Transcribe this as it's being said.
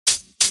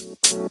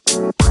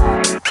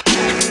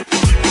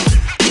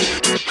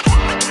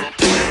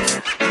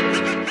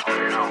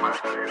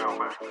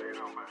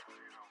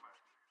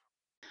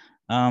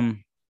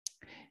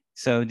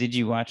So did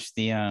you watch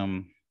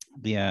the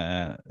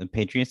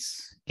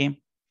Patriots game?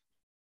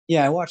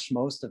 Yeah, I watched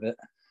most of it.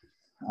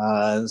 It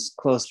was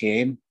a close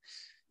game.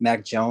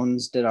 Mac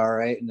Jones did all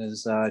right in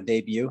his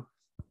debut.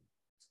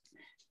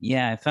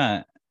 Yeah, I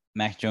thought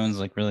Mac Jones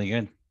looked really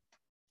good.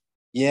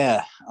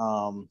 Yeah,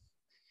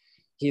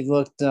 he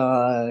looked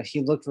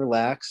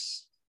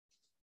relaxed.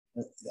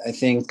 I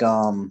think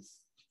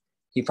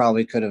he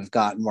probably could have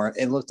gotten more.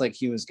 It looked like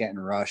he was getting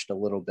rushed a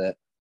little bit,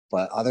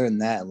 but other than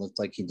that, it looked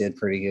like he did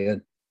pretty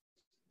good.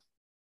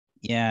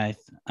 Yeah,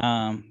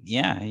 I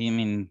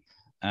mean,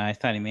 I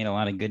thought he made a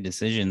lot of good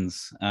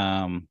decisions.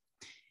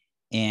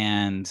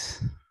 And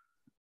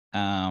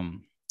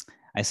um,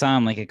 I saw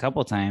him like a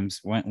couple times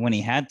when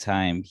he had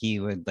time, he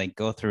would like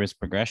go through his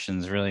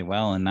progressions really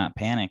well and not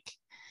panic.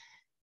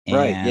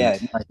 Right? And Yeah,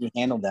 no, he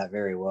handled that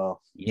very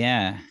well.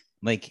 yeah,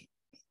 like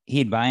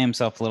he'd buy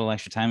himself a little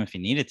extra time if he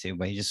needed to,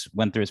 but he just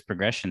went through his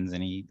progressions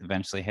and he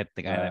eventually hit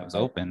the guy that was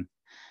Right. open,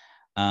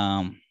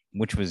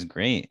 which was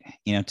great,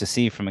 to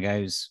see from a guy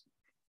who's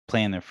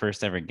playing their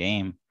first ever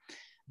game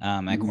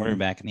at Mhm.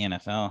 quarterback in the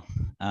NFL.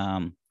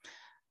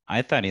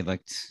 I thought he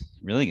looked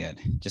really good.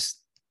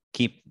 Just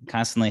keep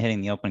constantly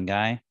hitting the open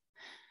guy.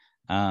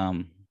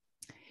 Um,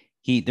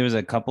 there was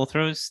a couple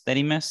throws that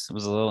he missed. It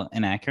was a little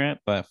inaccurate,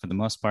 but for the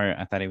most part,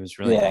 I thought he was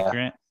really Yeah.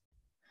 accurate.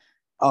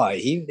 Oh,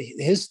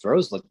 his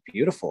throws look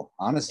beautiful,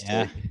 Yeah.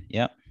 honestly.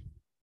 Yep.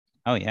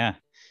 Oh yeah.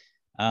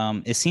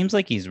 It seems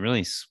like he's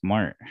really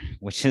smart,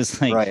 which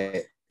is like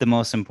Right. the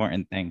most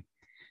important thing.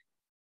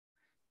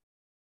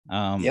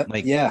 Um, Yep.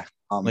 like Yeah.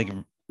 like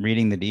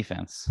reading the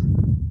defense.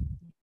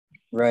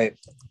 Right.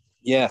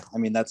 Yeah. I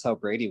mean, that's how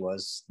Brady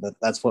was.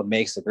 That's what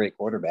makes a great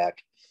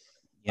quarterback.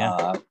 Yeah.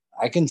 Uh,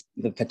 I can see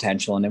the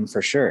potential in him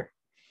for sure.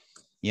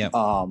 Yep.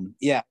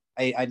 Yeah.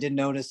 I did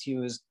notice he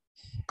was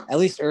at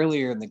least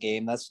earlier in the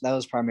game. That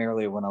was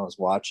primarily when I was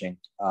watching.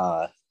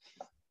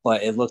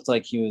 But it looked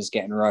like he was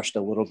getting rushed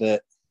a little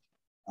bit.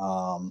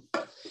 Um,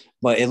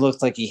 but it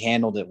looked like he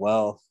handled it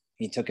well.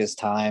 He took his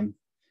time.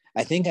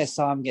 I think I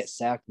saw him get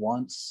sacked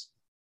once,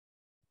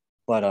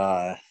 but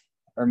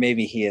or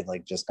maybe he had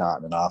like just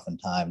gotten it off in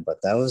time,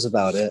 but that was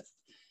about it.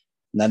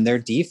 And then their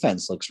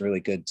defense looks really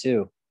good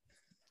too.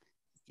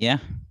 Yeah.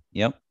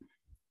 Yep.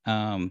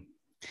 Um,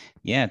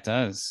 yeah, it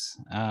does.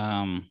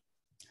 I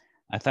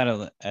thought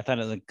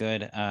it looked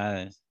good.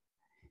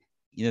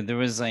 There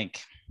was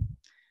like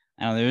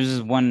I don't know, there was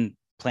just one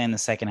play in the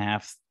second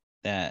half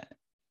that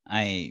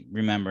I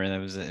remember that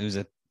it was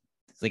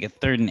like a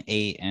 3rd and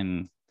 8,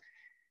 and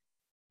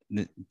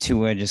the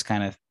Tua just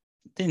kind of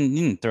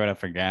didn't throw it up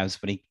for grabs,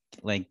 but he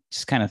like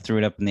just kind of threw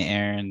it up in the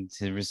air, and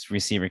his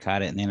receiver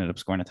caught it, and they ended up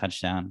scoring a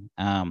touchdown.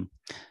 But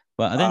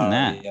Oh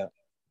yeah.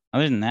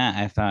 other than that,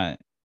 I thought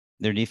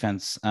their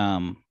defense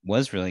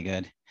was really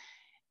good,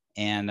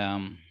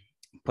 and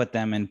put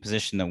them in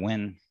position to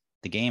win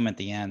the game at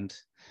the end.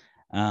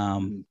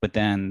 Mhm. But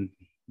then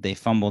they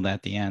fumbled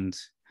at the end.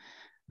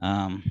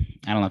 I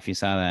don't know if you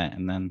saw that,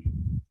 and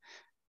then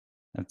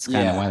that's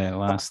kind of Yeah. why they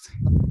lost.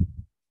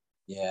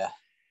 Yeah.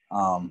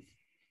 Um,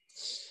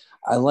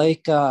 I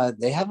like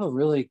they have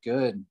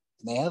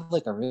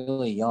like a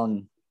really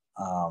young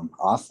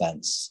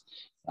offense.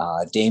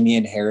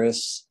 Damian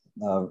Harris,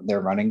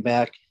 their running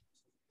back,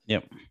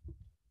 Yep.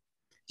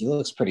 he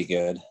looks pretty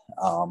good.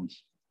 Um,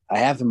 I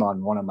have him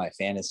on one of my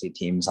fantasy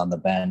teams on the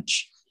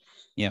bench.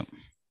 Yep.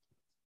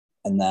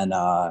 And then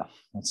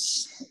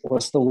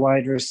what's the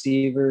wide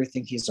receiver? I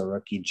think he's a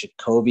rookie,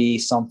 Jacoby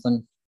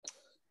something.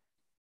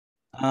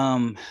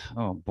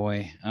 Oh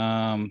boy.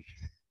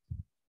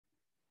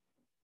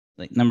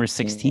 Like number I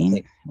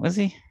 16, was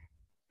he?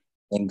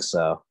 think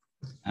so.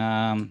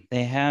 Um,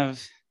 they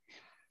have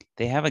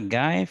they have a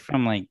guy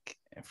from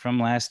from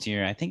last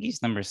year. I think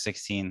he's number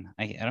 16.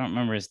 I don't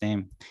remember his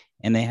name.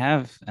 And they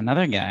have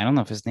another guy. I don't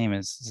know if his name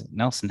is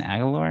Nelson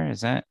Aguilar.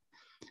 Is that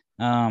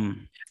he was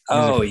a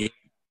Oh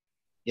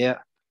yeah.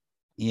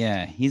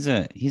 yeah, he's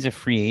a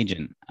free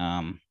agent.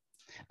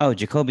 Oh,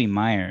 Jacoby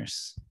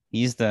Myers.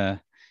 He's the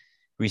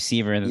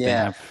receiver that they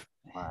Yeah. have.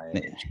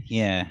 Myers.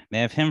 Yeah, they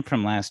have him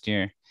from last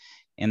year,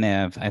 and they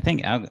have I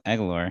think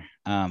Aguilar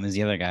is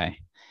the other guy.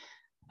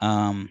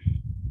 Um,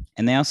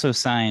 and they also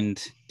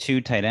signed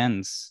 2 tight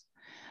ends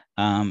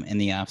in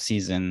the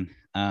offseason.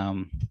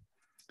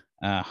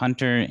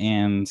 Hunter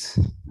and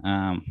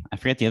I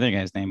forget the other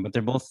guy's name, but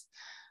they're both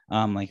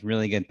like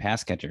really good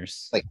pass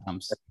catchers. Like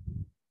What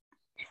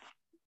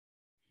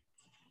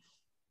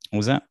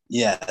was that?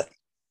 yeah.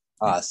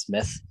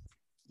 Smith.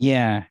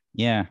 Yeah,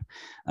 yeah.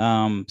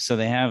 So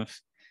they have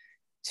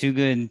 2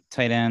 good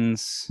tight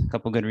ends, a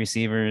couple good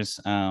receivers.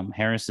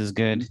 Harris is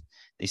good.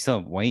 They still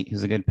have White,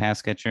 who's a good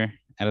pass catcher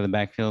out of the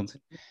backfield.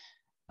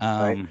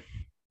 Right. Um,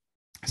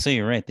 so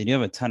you're right. They do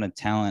have a ton of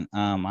talent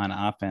on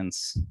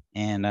offense,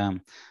 and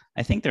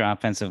I think their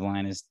offensive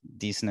line is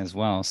decent as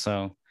well.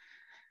 So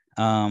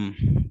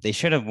they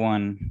should have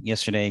won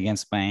yesterday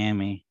against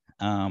Miami.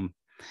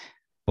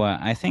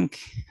 but I think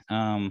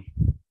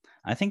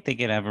they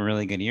could have a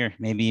really good year,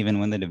 maybe even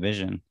win the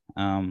division.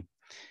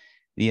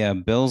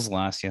 The Bills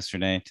lost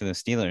yesterday to the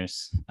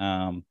Steelers,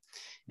 and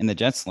the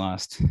Jets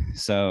lost.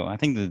 So I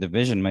think the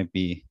division might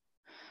be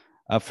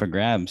up for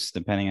grabs,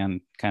 depending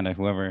on kind of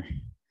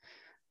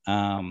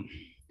um,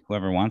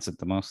 whoever wants it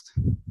the most.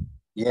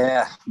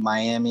 Yeah,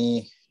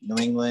 Miami,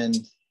 New England.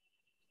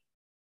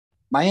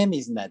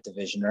 Miami's in that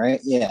division, right?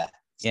 Yeah.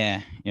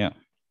 Yeah, yeah,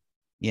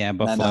 yeah. And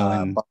then Buffalo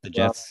and the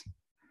Buffalo. Jets.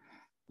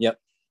 Yep.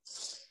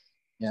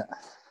 Yeah.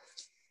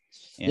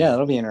 Yeah, Yeah,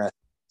 that'll be interesting.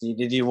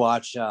 Did you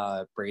watch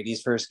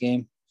Brady's first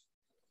game?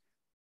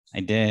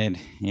 I did.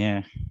 Yeah.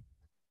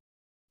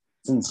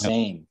 It's Yep.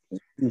 insane.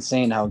 It's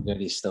insane how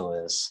good he still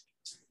is.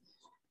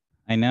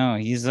 I know.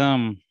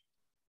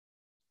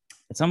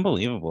 It's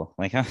unbelievable.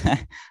 Like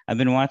I've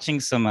been watching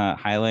some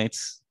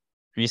highlights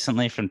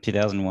recently from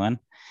 2001,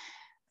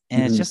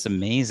 and it's Mhm. just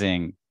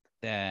amazing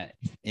that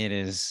it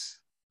is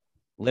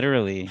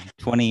literally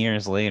 20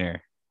 years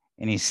later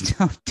and he's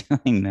still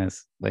doing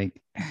this.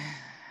 Like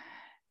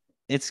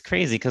it's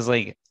crazy because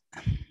like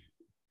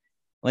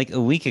a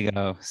week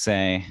ago,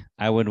 say,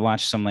 I would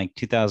watch some like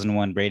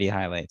 2001 Brady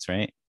highlights, right?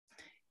 Right.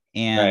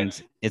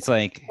 And it's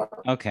like,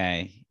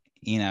 okay,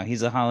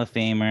 he's a Hall of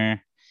Famer.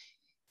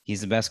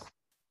 He's the best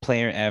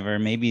player ever,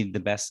 maybe the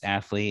best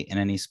athlete in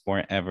any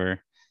sport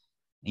ever.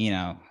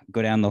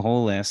 Go down the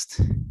whole list.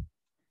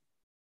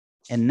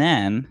 And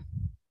then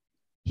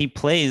he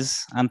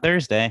plays on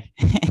Thursday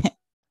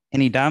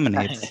and he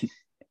dominates.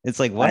 It's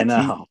like, I what?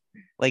 know.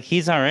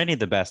 He's already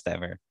the best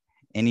ever.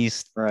 And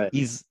Right.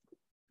 he's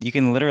you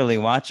can literally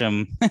watch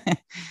him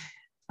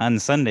on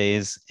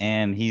Sundays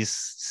and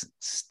he's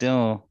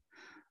still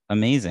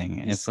amazing.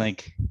 He's It's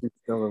like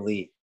still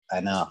elite. I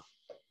know.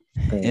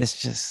 Great. it's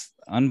just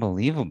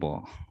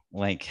unbelievable.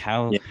 Like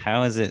Yeah.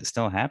 how is it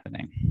still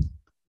happening?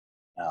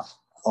 No.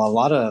 Well, a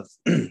lot of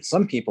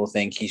some people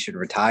think he should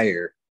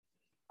retire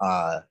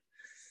uh,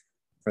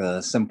 for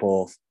the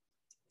simple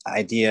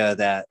idea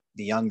that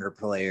the younger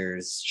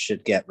players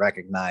should get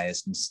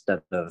recognized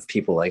instead of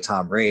people like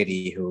Tom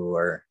Brady who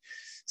are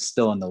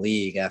still in the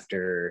league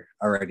after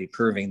already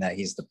proving that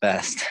he's the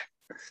best.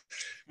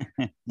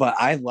 But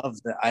I love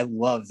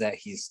that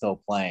he's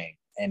still playing,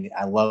 and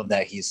I love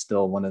that he's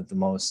still one of the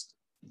most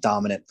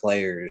dominant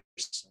players,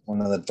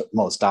 one of the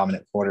most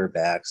dominant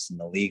quarterbacks in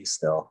the league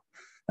still.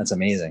 That's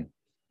amazing.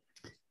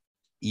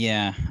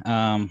 Yeah.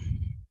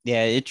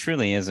 Yeah, it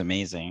truly is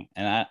amazing.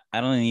 And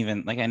I don't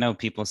even like I know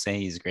people say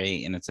he's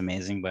great and it's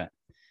amazing, but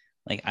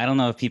like I don't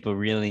know if people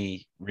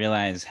really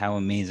realize how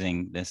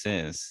amazing this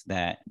is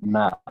that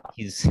No.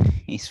 he's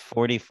he's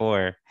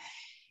 44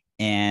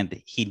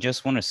 and he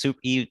just won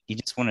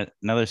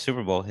another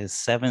Super Bowl, his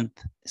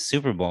seventh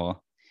Super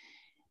Bowl,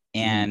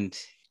 Mm-hmm. and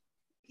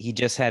he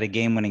just had a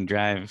game-winning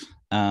drive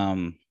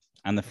on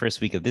the first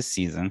week of this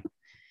season.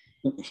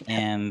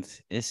 And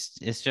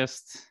it's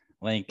just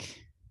like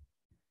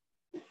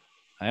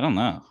I don't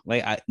know.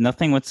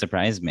 Nothing would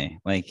surprise me.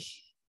 Like,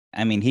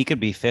 I mean, he could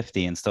be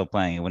 50 and still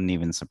playing. It wouldn't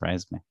even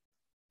surprise me.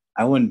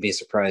 I wouldn't be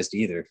surprised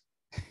either.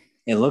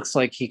 It looks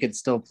like he could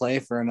still play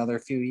for another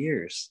few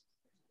years.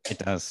 It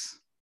does.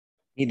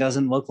 He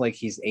doesn't look like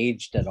he's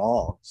aged at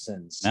all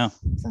since No.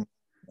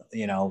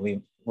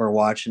 we were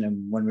watching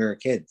him when we were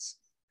kids.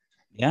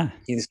 Yeah.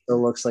 He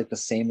still looks like the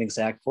same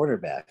exact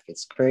quarterback.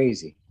 It's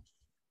crazy.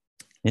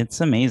 It's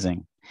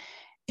amazing.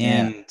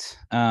 Yeah.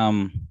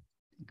 And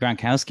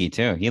Gronkowski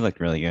too. He looked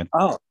really good.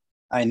 Oh,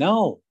 I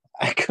know.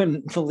 I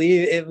couldn't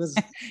believe it was,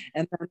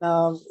 and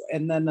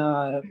then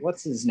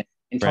what's his name?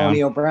 Brown.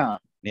 Antonio Brown.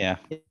 Yeah.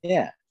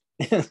 Yeah.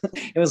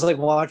 It was like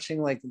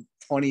watching like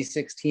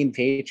 2016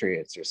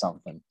 Patriots or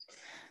something.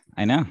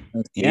 I know.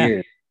 That's Yeah.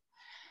 weird.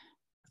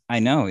 I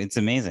know. It's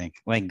amazing.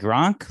 Like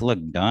Gronk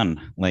looked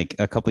done like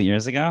a couple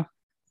years ago.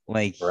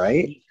 Like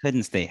Right? he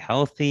couldn't stay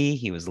healthy.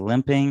 He was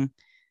limping.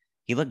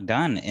 He looked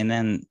done. And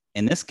then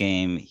in this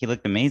game, he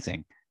looked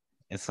amazing.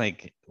 It's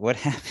like, what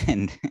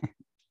happened?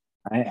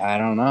 I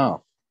don't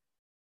know.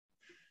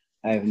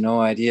 I have no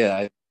idea.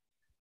 I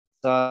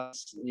thought,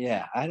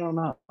 yeah, I don't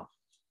know.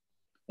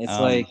 It's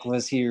um, like,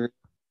 was he,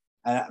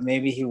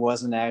 maybe he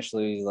wasn't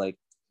actually like,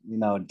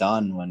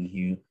 done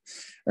when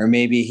or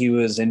maybe he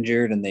was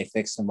injured and they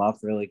fixed him up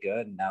really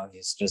good and now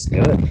he's just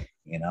good.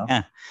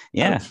 yeah,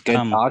 yeah,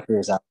 Good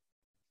doctors out.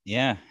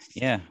 yeah,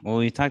 yeah. Well,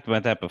 we talked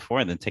about that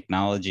before, the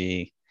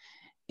technology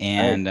Right.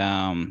 and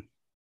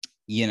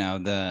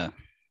the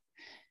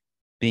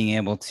being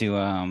able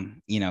to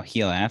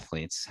heal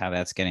athletes, how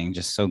that's getting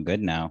just so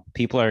good now.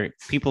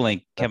 People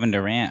like Kevin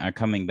Durant are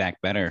coming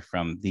back better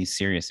from these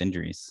serious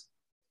injuries.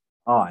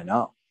 Oh, I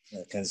know.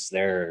 Because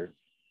they're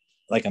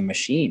like a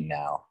machine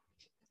now.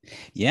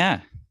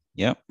 Yeah.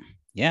 Yep.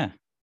 Yeah.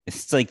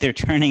 It's like they're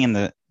turning in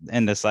the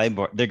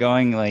cyborg. They're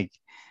going like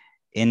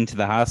into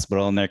the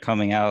hospital and they're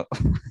coming out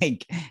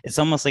like it's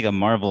almost like a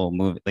Marvel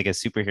movie, like a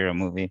superhero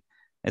movie.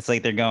 It's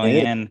like they're going It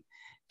is. in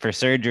for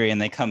surgery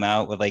and they come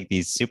out with like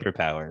these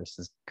superpowers.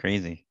 It's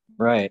crazy.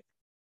 Right.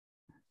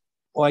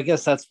 Well, I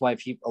guess that's why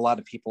a lot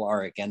of people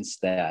are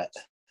against that.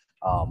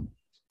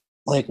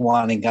 like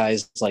wanting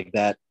guys like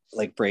that,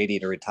 like Brady,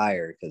 to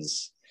retire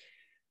because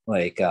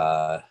like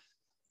so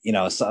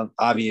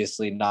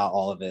obviously not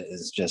all of it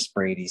is just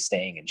Brady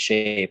staying in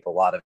shape. A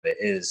lot of it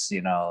is,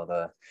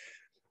 the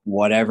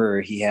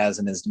whatever he has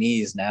in his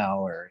knees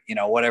now, or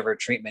whatever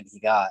treatment he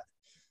got.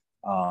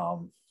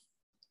 Um,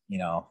 you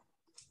know,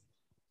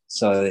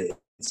 so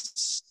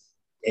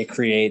it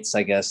creates,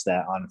 I guess,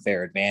 that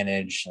unfair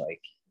advantage,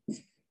 like,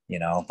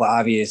 but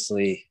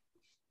obviously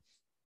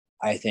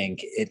I think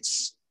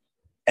it's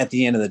at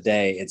the end of the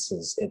day, it's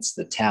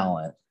the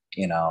talent,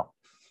 you know.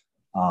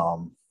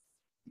 Um,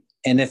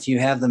 and if you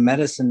have the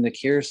medicine to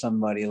cure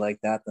somebody like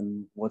that,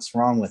 then what's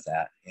wrong with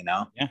that?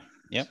 Yeah.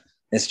 Yep.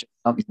 It's just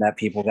something that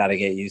people got to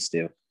get used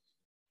to.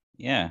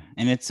 Yeah,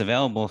 and it's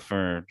available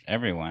for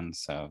everyone,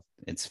 so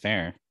it's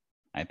fair,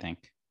 I think.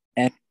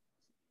 And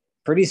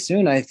pretty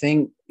soon, I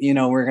think,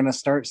 we're going to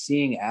start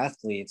seeing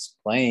athletes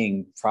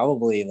playing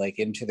probably like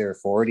into their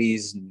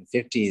 40s and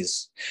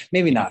 50s,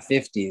 maybe Yeah. not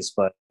 50s,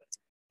 but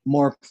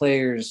more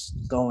players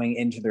going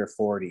into their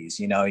 40s.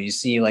 You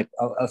see like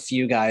a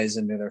few guys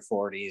into their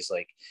 40s,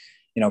 like,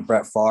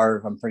 Brett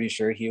Favre, I'm pretty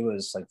sure he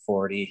was like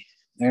 40.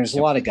 There's a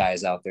Yep. lot of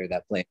guys out there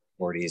that play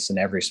 40s in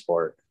every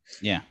sport,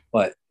 Yeah.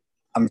 but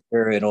I'm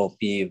sure it'll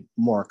be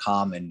more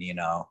common.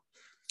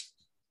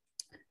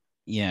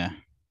 Yeah.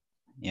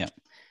 Yep.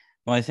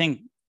 Well, I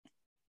think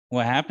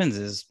what happens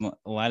is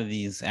a lot of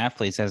these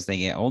athletes, as they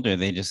get older,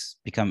 they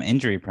just become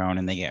injury prone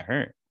and they get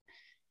hurt.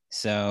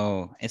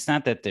 So it's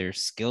not that their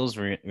skills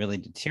really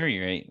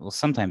deteriorate. Well,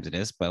 sometimes it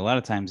is, but a lot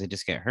of times they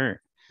just get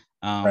hurt.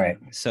 Right.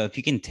 So if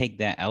you can take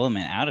that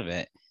element out of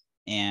it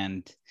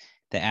and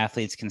the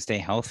athletes can stay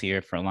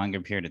healthier for a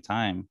longer period of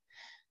time,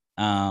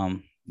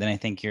 then I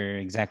think you're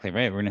exactly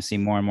right. We're going to see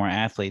more and more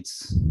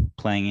athletes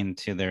playing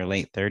into their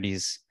late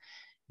 30s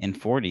and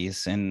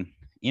 40s. And,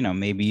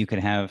 maybe you could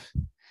have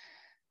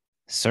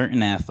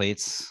certain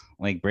athletes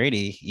like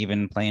Brady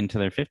even play into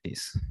their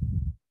 50s.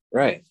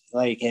 Right.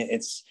 Like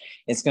it's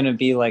going to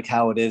be like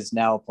how it is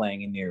now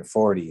playing in your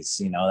 40s.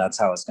 That's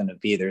how it's going to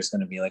be. There's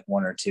going to be like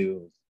one or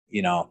two,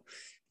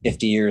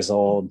 50 years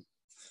old.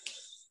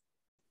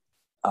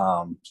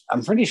 I'm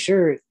pretty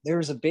sure there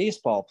was a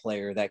baseball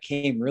player that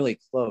came really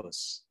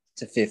close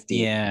to 50.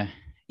 Yeah.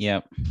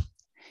 Yep.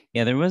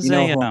 Yeah. There was You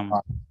know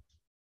a,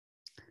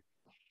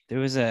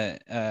 who?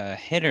 a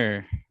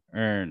hitter,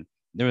 or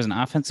there was an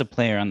offensive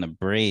player on the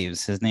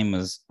Braves. His name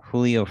was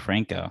Julio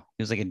Franco.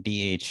 He was like a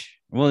DH.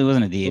 Well, he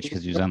wasn't a DH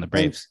because he was on the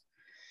Braves,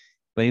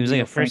 but he was like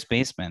Julio a Frank. first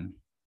baseman.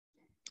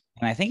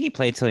 And I think he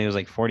played till he was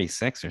like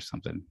 46 or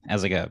something,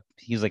 as like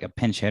he was like a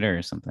pinch hitter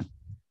or something.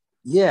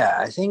 Yeah,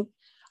 I think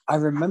I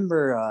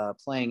remember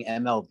playing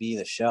MLB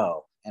The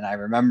Show, and I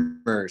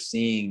remember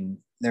seeing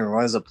there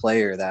was a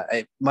player that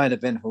it might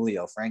have been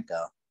Julio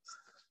Franco.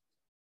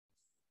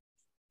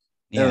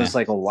 It Yeah. was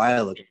like a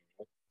while ago.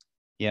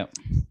 Yep.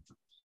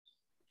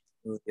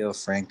 Julio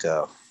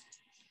Franco.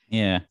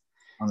 Yeah.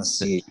 I want to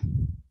see.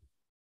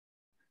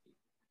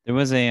 There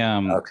was a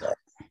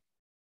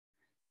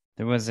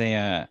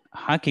Okay.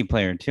 hockey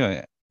player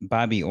too,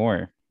 Bobby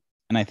Orr,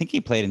 and I think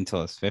he played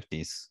until his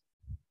 50s.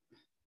 I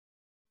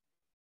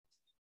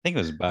think it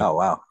was Oh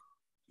wow.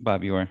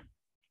 Bobby Orr.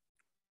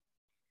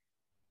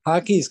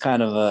 Hockey's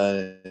kind of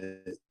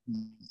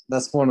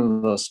that's one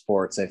of those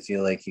sports I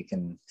feel like you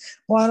can.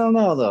 Well, I don't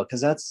know though,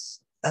 because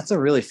that's a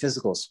really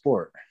physical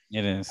sport.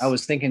 It I is.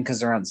 was thinking because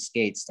they're on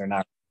skates, they're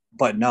not.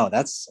 But no,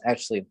 that's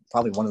actually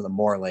probably one of the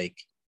more like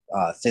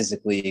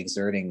physically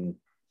exerting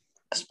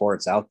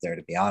sports out there,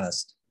 to be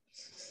honest.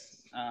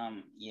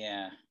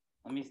 Yeah.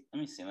 Let me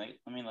see. Let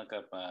me look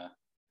up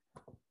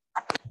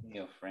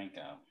Leo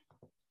Franco.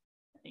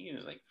 I think he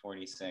was like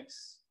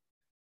 46,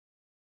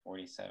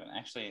 47.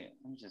 Actually,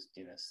 let me just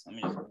do this. Let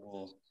me just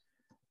Google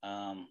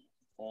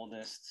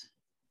oldest.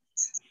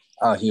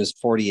 Oh, he was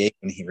 48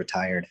 when he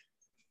retired.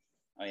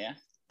 Oh yeah.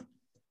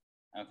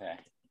 Okay.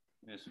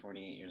 He was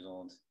 48 years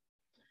old.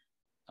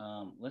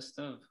 List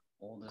of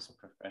oldest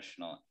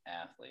professional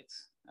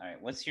athletes. All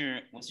right. What's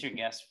your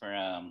guess for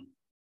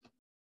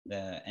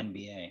the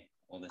NBA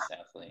oldest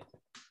athlete?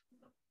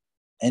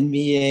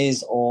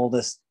 NBA's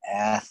oldest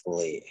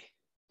athlete.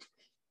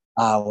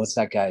 What's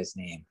that guy's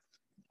name?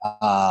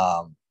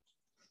 Um,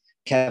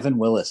 Kevin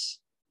Willis.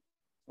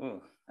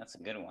 Ooh, that's a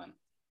good one.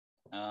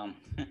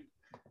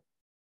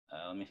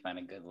 Let me find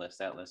a good list.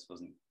 That list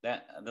wasn't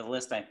that the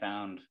list I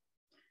found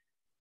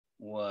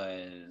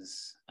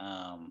was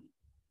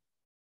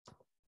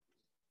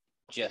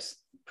just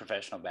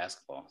professional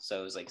basketball. So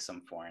it was like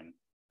some foreign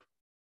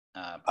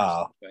person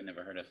I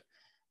never heard of.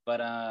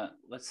 But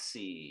let's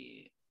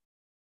see.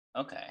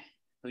 Okay.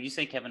 Who'd you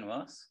say, Kevin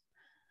Willis?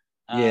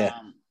 Yeah.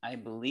 I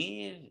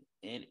believe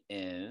it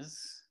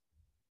is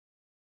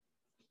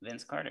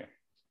Vince Carter.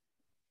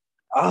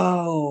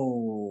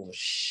 Oh,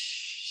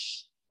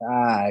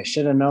 I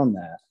should have known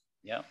that.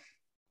 Yep.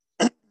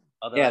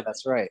 Although Yeah,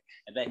 that's right.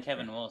 I bet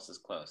Kevin Willis is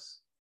close.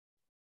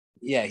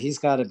 Yeah, he's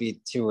got to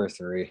be 2 or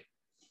 3.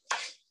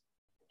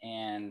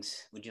 And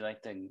would you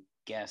like to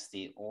guess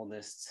the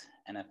oldest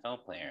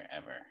NFL player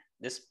ever?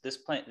 This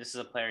is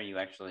a player you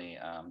actually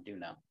do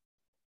know.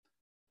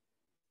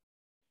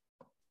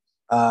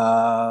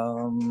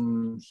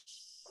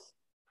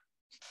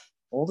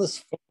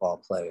 Oldest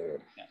football player.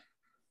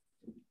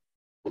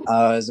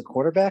 Is a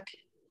quarterback?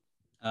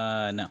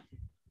 No.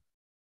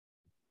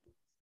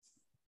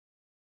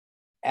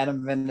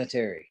 Adam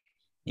Vinatieri.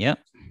 Yep.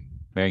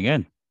 Very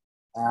good.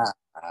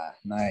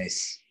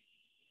 Nice.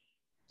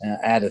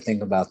 I had to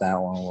think about that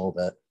one a little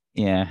bit.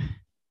 Yeah.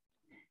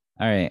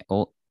 All right.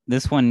 Well,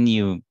 this one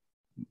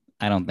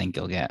I don't think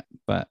you'll get,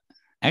 but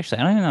actually,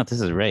 I don't even know if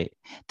this is right.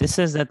 This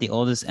says that the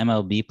oldest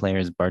MLB player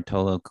is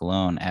Bartolo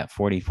Colon at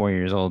 44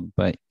 years old,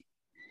 but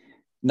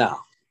No.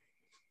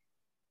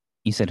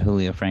 you said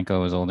Julio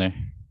Franco was older.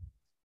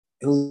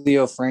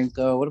 Julio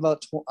Franco. What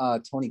about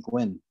Tony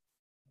Gwynn?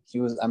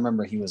 I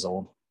remember he was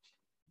old.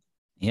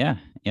 Yeah.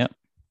 Yep.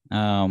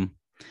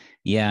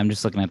 Yeah, I'm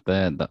just looking at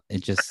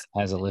it just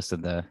has a list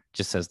of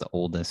just says the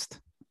oldest.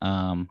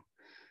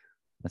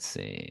 Let's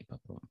see,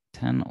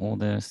 10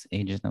 oldest,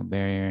 ages no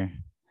barrier.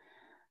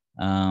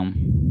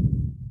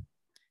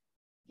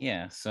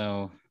 Yeah,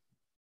 so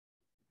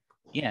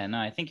yeah, no,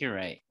 I think you're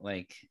right.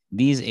 Like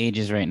these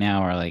ages right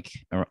now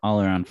are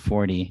all around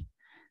 40,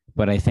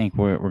 but I think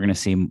we're gonna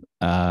see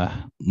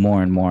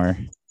more and more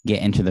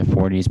get into the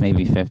 40s,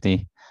 maybe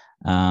 50.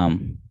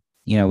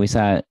 We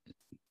saw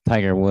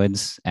Tiger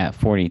Woods at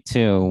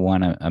 42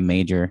 won a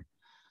major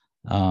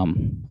a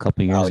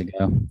couple years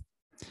ago.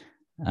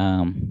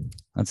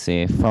 Let's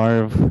see,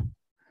 Favre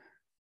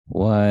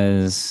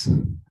was,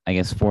 I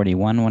guess,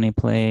 41 when he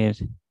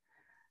played.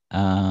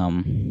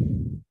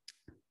 Gordie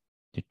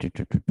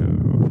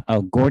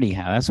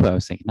Howe. That's what I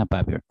was thinking. Not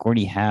Bobby.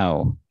 Gordie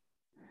Howe.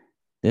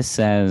 This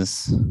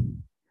says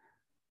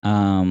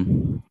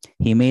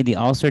he made the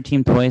All-Star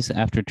team twice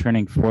after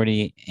turning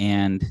 40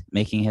 and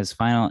making his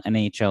final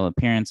NHL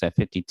appearance at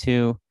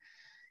 52.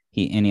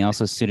 He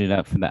also suited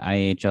up for the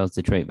IHL's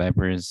Detroit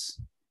Vipers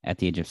at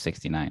the age of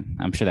 69.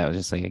 I'm sure that was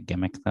just like a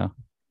gimmick, though.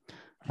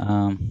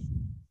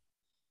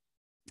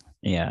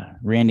 Yeah,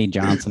 Randy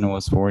Johnson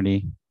was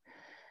 40.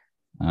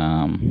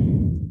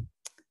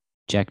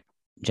 Jack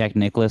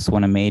Nicklaus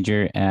won a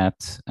major at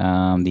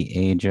the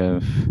age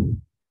of, I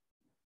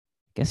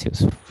guess he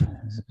was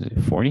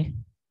 40.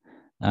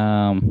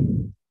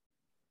 Doesn't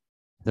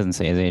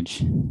say his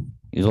age.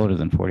 He was older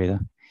than 40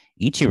 though.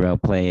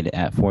 Ichiro played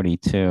at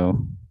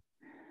 42.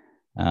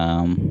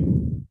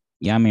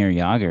 Yamir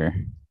Yager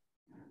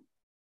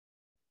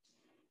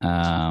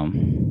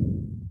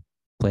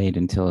played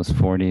until his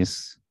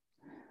 40s.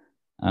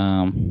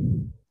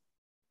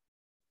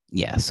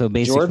 Yeah, so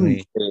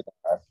basically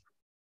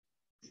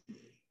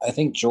I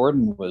think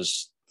Jordan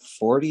was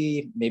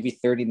 40, maybe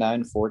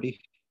 39, 40.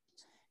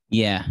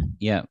 Yeah,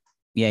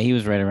 he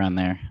was right around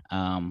there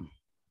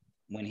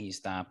when he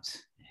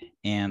stopped.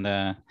 And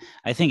I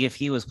think if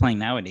he was playing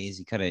nowadays,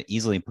 he could have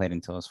easily played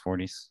until his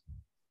 40s.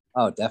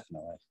 Oh,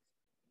 definitely.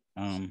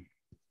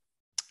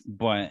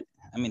 But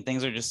I mean,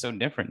 things are just so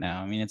different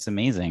now. I mean, it's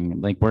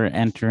amazing. Like we're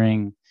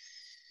entering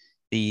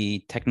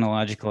the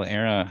technological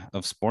era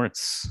of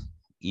sports,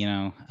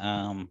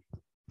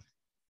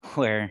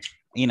 where,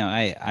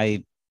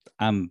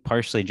 I'm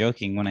partially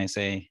joking when I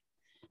say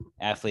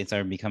athletes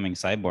are becoming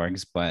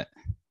cyborgs, but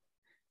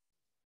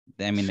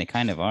I mean, they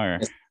kind of are.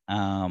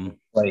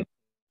 Like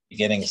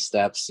beginning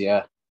steps,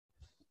 yeah.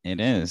 It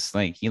is.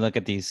 Like you look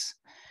at these,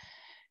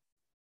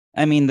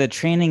 I mean, the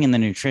training and the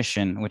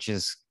nutrition, which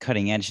is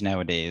cutting edge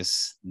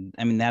nowadays.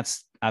 I mean,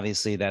 that's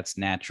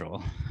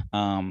natural.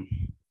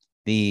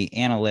 The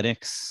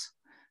analytics,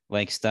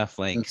 like stuff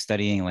like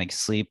studying like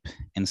sleep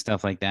and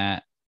stuff like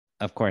that,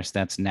 of course,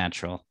 that's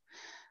natural.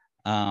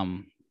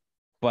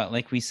 But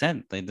like we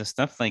said, like the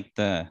stuff like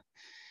the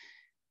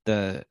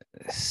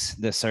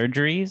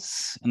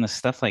surgeries and the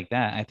stuff like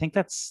that, I think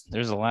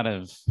there's a lot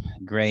of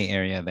gray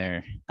area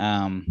there.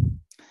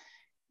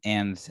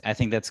 And I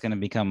think that's going to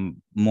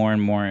become more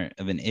and more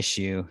of an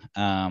issue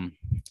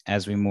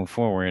as we move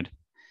forward.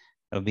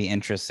 It'll be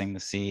interesting to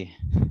see,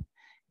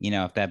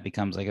 if that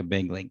becomes like a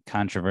big, like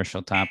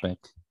controversial topic,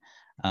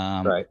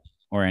 right,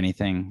 or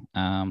anything,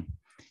 in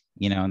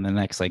the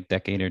next like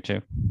decade or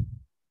two.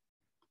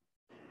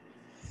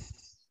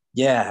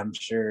 Yeah, I'm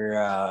sure.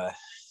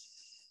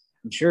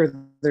 I'm sure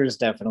there's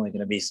definitely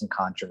going to be some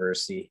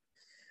controversy.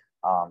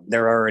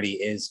 There already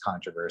is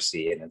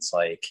controversy, and it's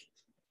like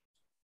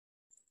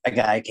a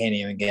guy can't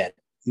even get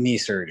knee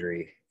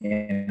surgery.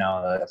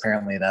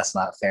 Apparently that's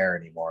not fair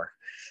anymore.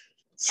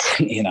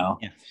 Yeah.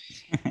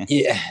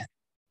 Yeah.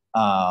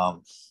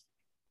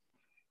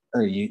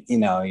 Or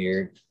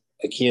your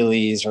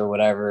Achilles or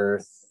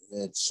whatever.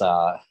 It's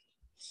like,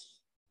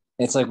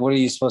 what are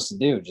you supposed to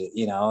do?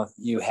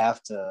 You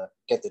have to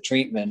get the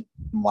treatment.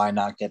 Why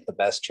not get the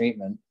best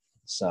treatment?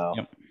 So,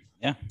 yep.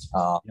 Yeah.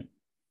 Yep.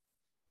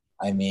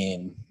 I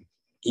mean,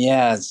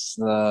 yeah, it's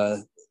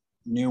the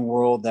new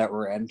world that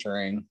we're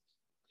entering.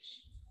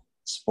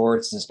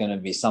 Sports is going to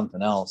be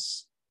something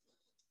else.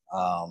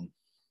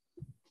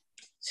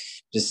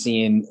 Just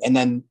seeing, and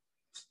then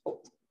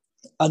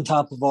on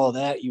top of all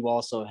that, you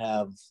also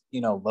have,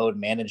 load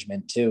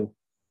management too.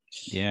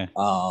 Yeah.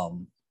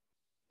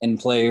 And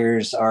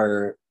players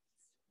are,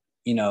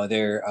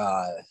 they're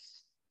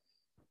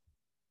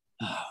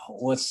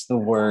what's the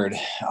word?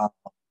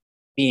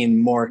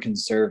 Being more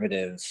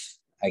conservative,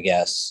 I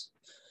guess.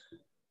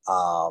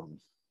 Um,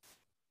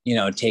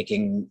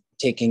 taking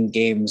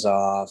games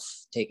off,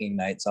 taking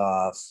nights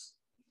off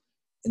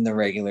in the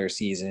regular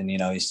season.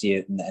 You see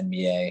it in the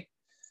NBA.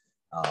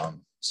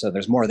 So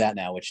there's more of that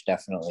now, which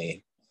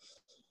definitely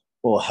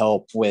will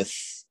help with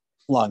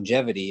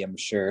longevity, I'm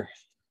sure.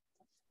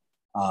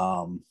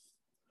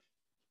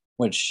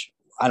 Which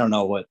I don't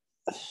know what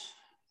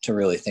to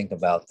really think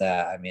about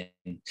that. I mean,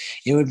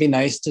 it would be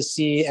nice to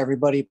see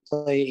everybody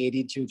play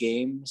 82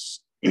 games,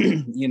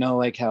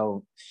 like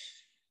how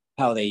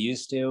they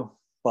used to.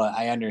 But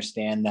I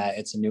understand that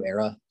it's a new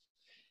era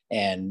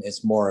and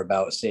it's more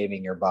about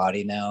saving your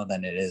body now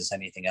than it is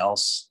anything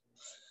else.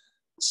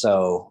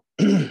 So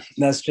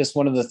that's just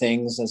one of the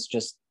things. That's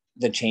just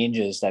the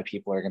changes that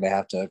people are going to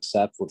have to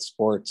accept with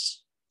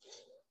sports.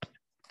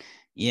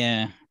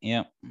 Yeah.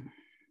 Yep.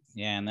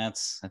 Yeah. And I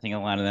think a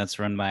lot of that's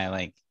run by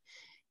like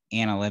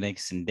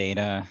analytics and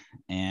data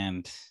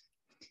and,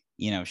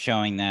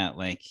 showing that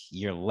like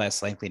you're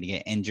less likely to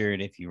get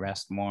injured if you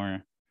rest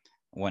more,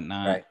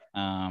 whatnot. Right.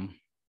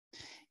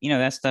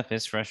 That stuff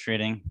is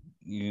frustrating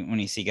when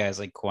you see guys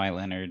like Kawhi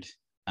Leonard.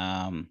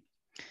 Um,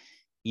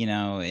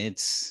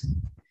 it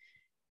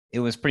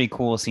was pretty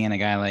cool seeing a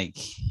guy like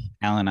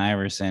Allen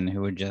Iverson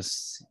who would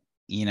just,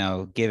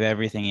 give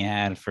everything he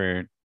had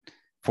for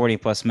 40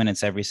 plus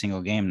minutes every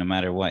single game, no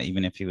matter what,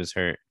 even if he was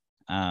hurt.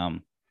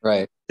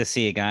 Right. To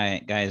see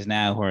guys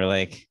now who are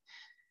like,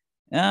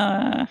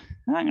 I'm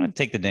gonna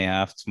take the day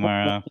off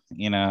tomorrow,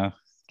 get a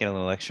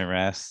little extra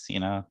rest.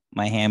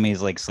 My hammy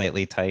is like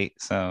slightly tight,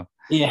 so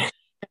Yeah.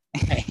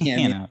 Yeah.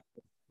 you know,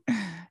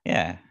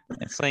 yeah,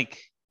 it's like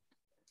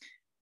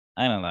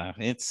I don't know.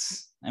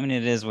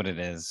 It is what it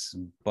is,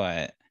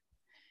 but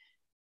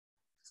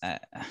I,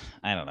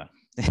 I don't know.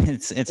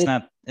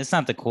 It's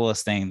not the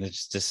coolest thing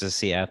just to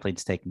see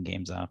athletes taking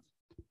games off.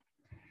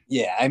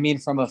 Yeah, I mean,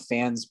 from a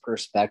fan's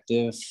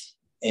perspective,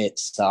 it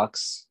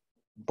sucks,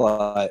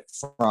 but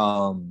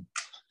from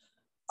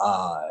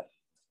uh,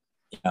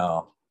 you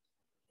know,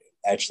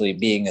 actually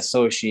being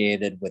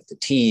associated with the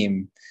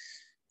team,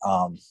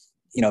 um,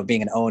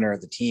 being an owner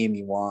of the team,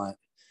 you want,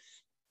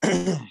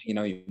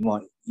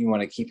 you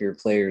want to keep your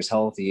players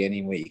healthy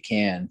any way you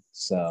can.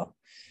 So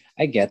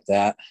I get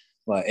that,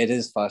 but it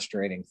is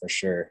frustrating for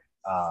sure.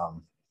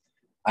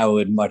 I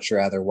would much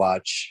rather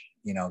watch,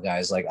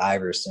 guys like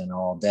Iverson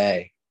all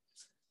day.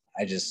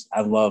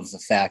 I love the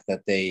fact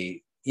that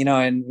they,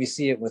 and we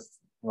see it with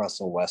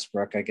Russell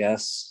Westbrook, I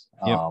guess.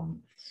 Yep.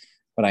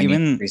 But I mean,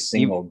 Even every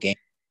single game.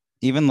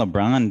 even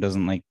LeBron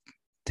doesn't like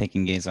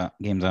taking games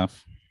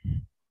off.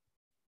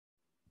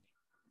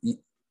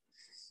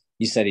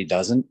 You said he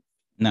doesn't?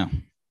 No.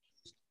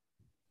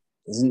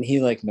 Isn't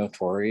he like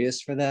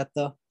notorious for that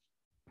though?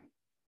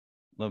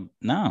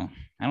 No,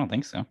 I don't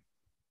think so.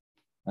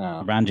 Oh,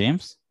 LeBron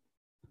James?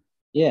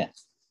 yeah.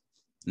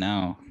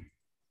 No.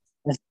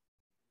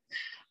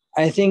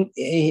 I think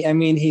I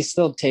mean he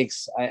still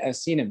takes. I've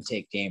seen him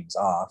take games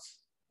off.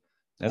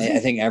 I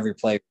think every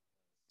player.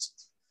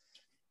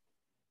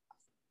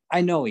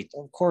 I know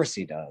of course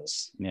he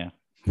does. Yeah.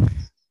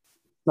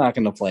 Not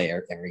going to play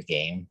every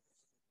game.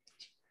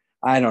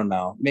 I don't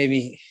know.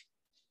 Maybe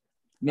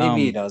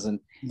he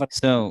doesn't. But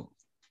So,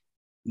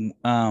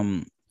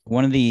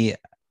 one of the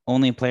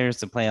only players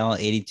to play all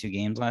 82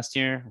 games last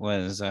year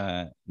was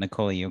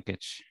Nikola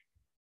Jokic.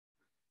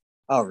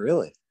 oh,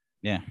 really?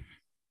 Yeah.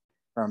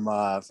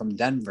 From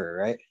Denver,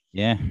 right?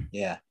 Yeah.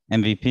 Yeah.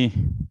 MVP.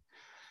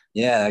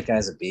 Yeah, that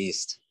guy's a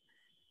beast.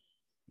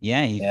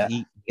 Yeah, Yeah.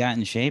 he got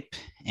in shape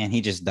and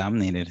he just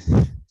dominated.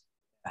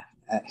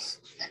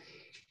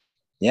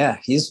 Yeah,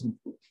 he's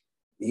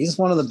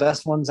one of the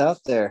best ones out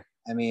there.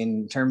 I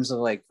mean, in terms of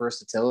like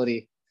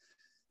versatility,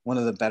 one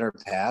of the better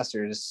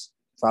passers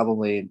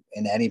probably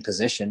in any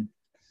position.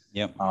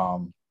 Yep.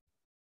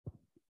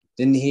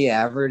 Didn't he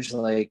average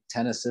like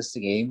 10 assists a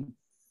game?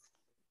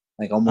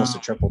 Like almost a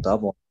triple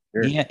double.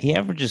 Sure. He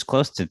averages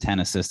close to 10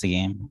 assists a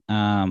game.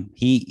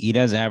 He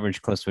does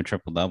average close to a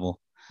triple double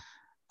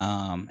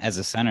as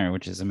a center,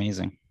 which is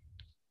amazing.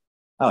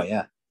 Oh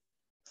yeah.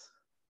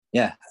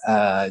 Yeah.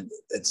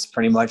 It's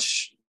pretty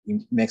much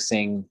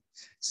mixing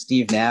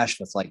Steve Nash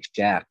with like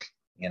Jack,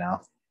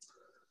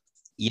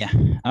 Yeah.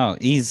 Oh,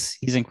 he's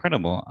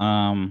incredible.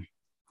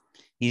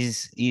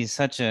 He's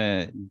such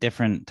a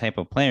different type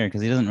of player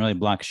because he doesn't really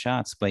block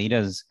shots, but he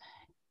does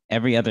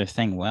every other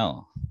thing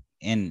well.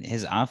 And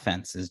his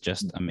offense is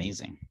just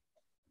amazing.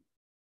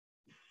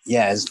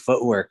 Yeah, his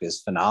footwork is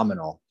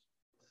phenomenal.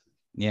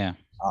 Yeah.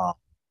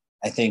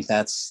 I think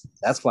that's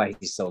why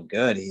he's so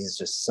good. He's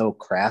just so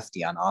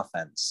crafty on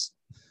offense.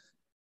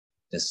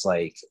 Just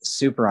like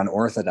super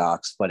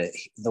unorthodox, but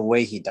the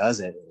way he does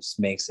it just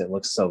makes it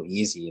look so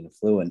easy and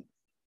fluent.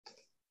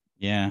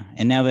 Yeah.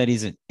 And now that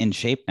he's in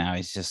shape now,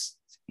 he's just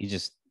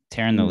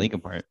tearing the league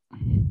apart.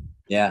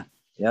 Yeah.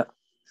 Yep.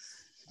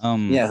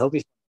 Yeah, he'll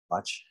be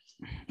much.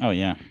 Oh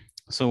yeah.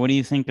 So what do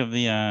you think of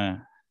the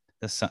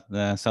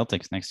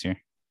Celtics next year?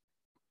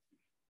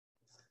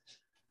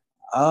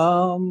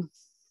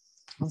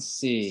 Let's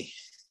see.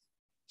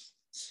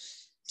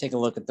 take a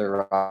look at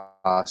their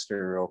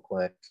roster real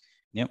quick.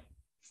 Yep.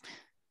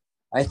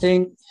 I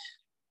think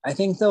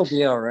they'll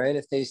be all right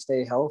if they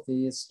stay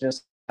healthy. It's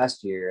just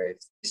last year. If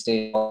they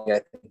stay healthy, I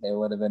think they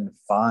would have been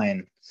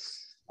fine.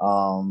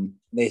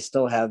 They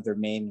still have their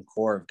main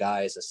core of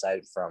guys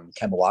aside from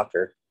Kemba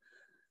Walker.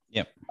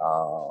 Yep.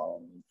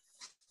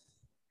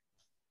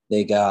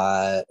 They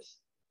got,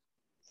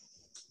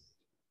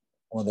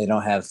 well, they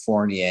don't have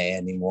Fournier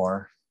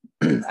anymore.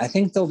 I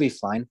think they'll be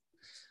fine.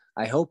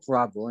 I hope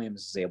Rob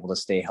Williams is able to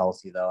stay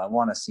healthy, though. I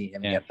want to see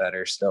him get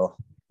better still.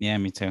 Yeah,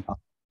 me too.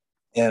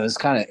 Yeah, it was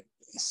kind of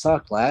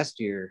sucked last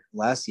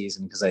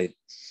season, because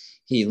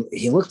he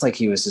looked like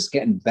he was just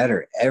getting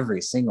better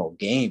every single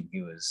game.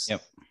 He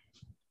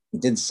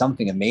did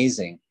something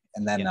amazing,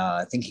 and then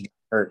I think he got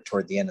hurt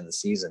toward the end of the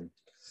season.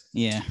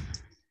 Yeah,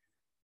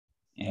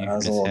 that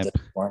was a little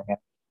disappointing.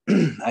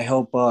 I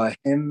hope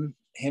him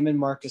and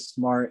Marcus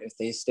Smart, if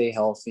they stay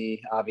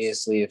healthy,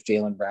 obviously if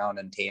Jaylen Brown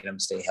and Tatum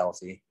stay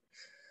healthy,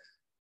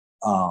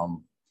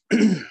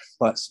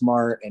 but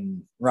Smart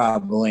and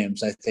Rob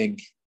Williams, I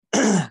think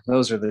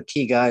those are the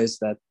key guys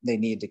that they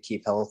need to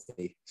keep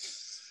healthy,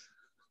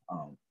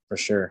 for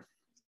sure.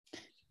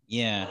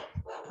 Yeah.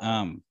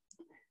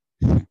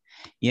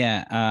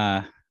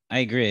 I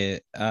agree.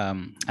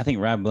 I think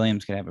Rob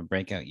Williams could have a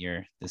breakout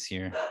year this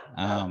year.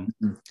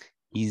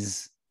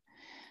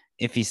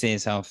 If he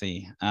stays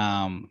healthy,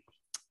 I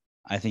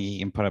think he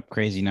can put up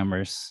crazy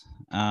numbers.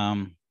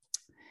 And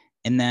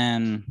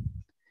then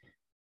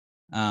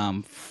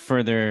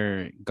for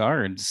their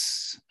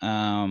guards,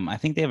 I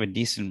think they have a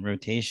decent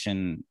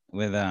rotation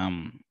with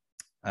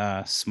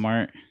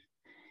Smart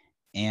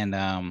and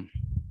I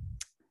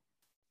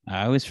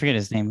always forget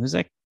his name. Who's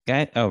that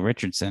guy? Oh,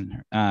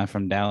 Richardson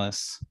from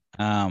Dallas.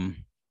 And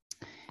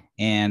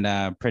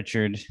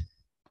Pritchard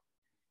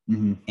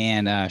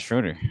and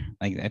Schroeder.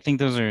 Like, I think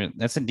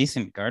that's a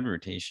decent guard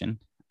rotation.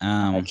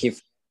 I keep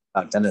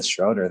Dennis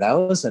Schroeder. That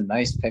was a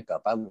nice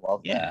pickup. I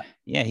love that.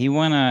 Yeah, he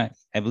won I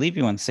believe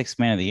he won 6th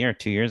man of the year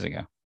 2 years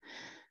ago.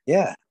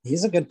 Yeah,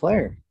 he's a good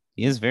player.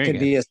 He is very good.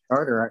 Be a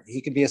starter.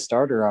 He could be a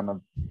starter on a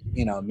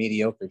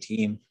mediocre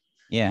team.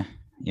 Yeah.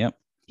 Yep.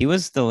 He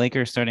was the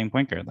Lakers starting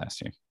point guard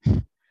last year.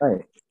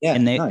 Right. Yeah.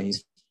 And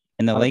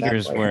the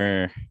Lakers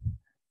were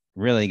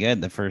really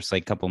good the first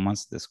couple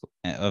months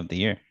of the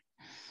year.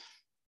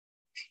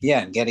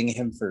 Yeah, and getting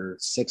him for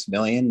 $6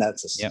 million,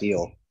 that's a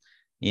steal.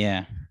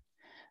 Yeah.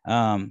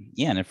 And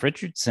if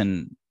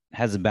Richardson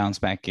has a bounce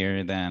back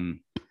year,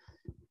 then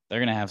they're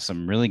gonna have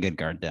some really good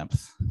guard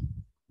depth.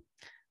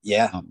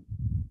 Yeah.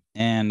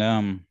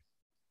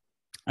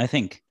 I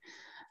think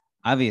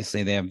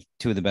obviously they have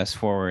two of the best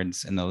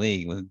forwards in the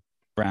league with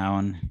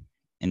Brown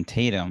and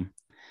Tatum.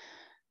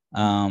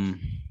 And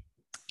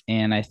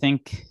I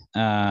think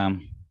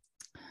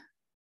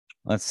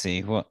let's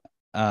see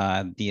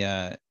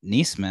the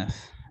Neesmith.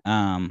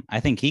 I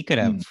think he could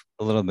have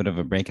a little bit of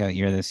a breakout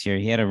year this year.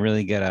 He had a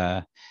really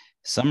good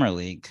summer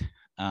league.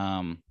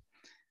 I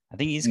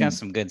think he's got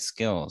some good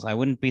skills. I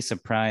wouldn't be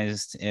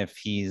surprised if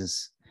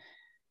he's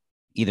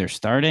either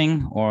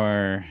starting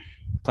or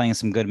playing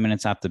some good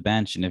minutes off the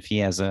bench, and if he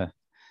has a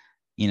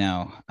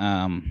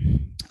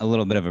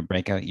little bit of a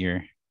breakout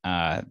year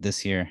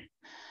this year.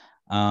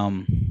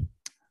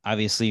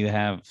 Obviously you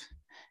have,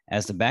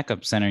 as the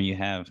backup center, you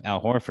have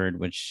Al Horford,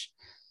 which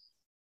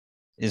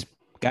is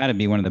got to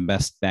be one of the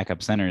best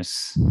backup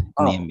centers in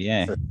the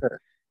NBA. For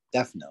sure.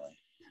 Definitely.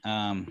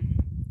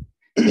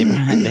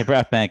 They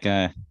brought back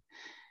Enes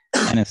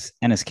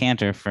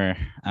Kanter for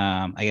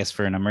I guess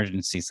for an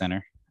emergency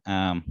center.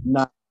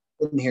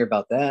 Didn't hear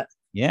about that.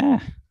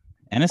 Yeah,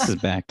 Enes is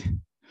back.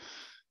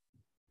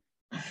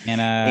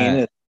 And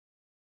Anus.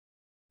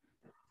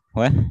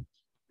 What?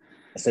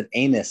 I said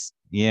anus.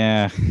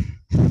 Yeah.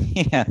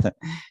 The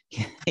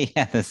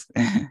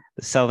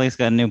Celtics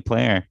got a new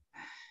player.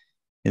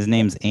 His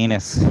name's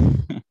Anus.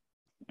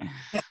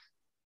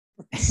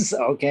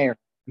 Okay.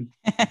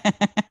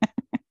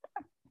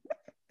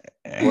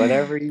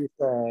 Whatever you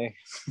say.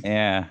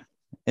 Yeah.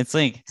 It's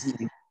like,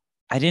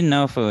 I didn't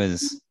know if it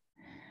was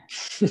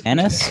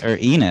Ennis or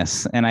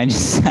Enos, and I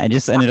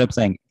just ended up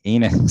saying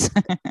Enos.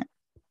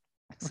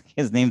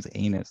 His name's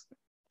Anus.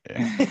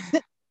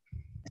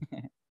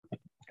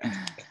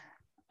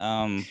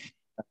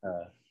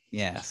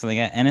 Yeah, so they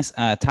got Ennis.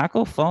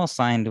 Taco Fall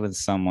signed with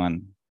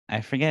someone.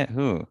 I forget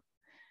who.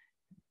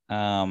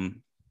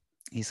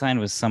 He signed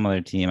with some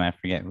other team. I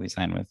forget who he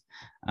signed with.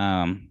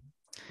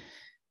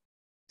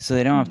 So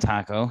they don't have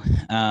Taco.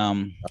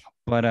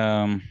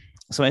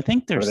 So I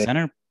think their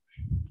center.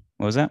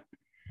 What was that?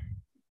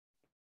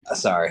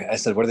 Sorry, I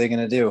said, what are they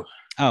going to do?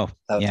 Oh,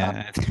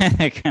 yeah.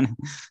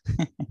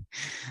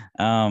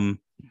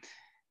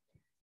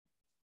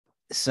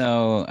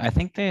 So I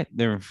think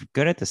they're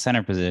good at the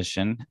center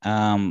position.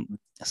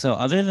 So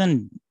other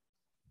than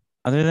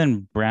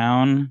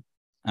Brown,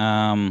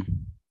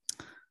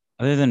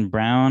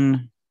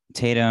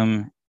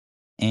 Tatum,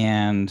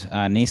 and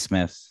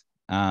Naismith,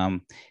 do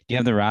you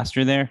have the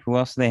roster there? Who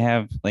else do they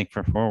have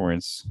for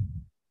forwards?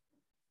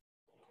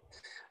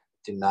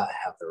 Do not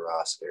have the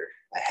roster.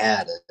 I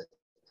had it.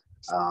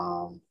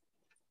 Um,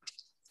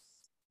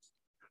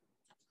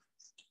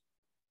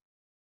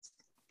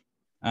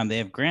 They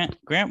have Grant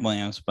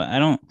Williams, but I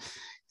don't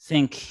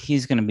think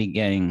he's going to be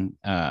getting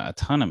a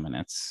ton of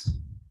minutes.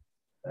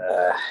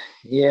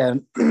 yeah,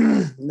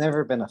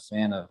 never been a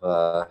fan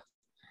of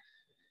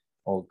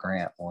old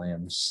Grant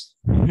Williams.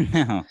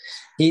 No.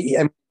 He,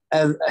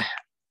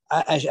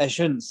 I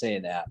shouldn't say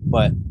that,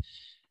 but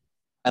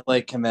I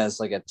like him as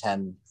like a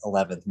 10,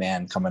 11th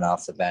man coming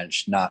off the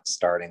bench, not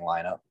starting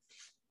lineup.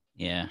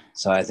 Yeah.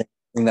 So I think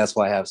that's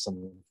why I have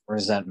some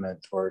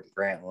resentment toward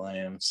Grant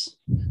Williams.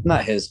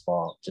 Not his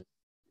fault, just,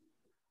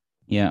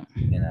 Yeah.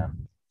 you know.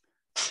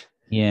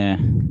 Yeah.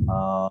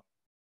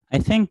 I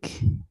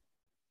think.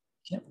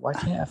 Why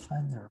can't I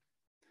find that?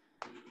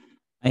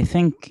 I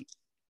think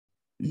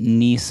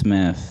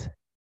Neesmith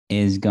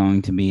is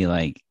going to be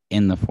like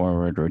in the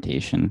forward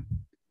rotation.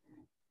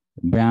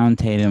 Brown,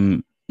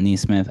 Tatum,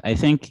 Neesmith. I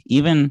think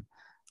even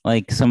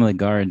like some of the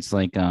guards,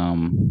 like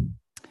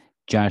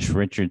Josh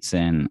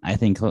Richardson, I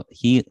think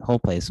he'll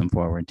play some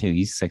forward too.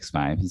 He's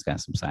 6'5". He's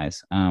got some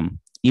size.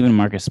 Even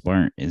Marcus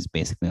Smart is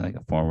basically like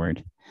a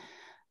forward.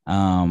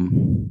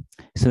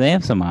 So they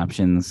have some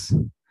options.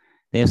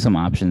 They have some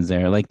options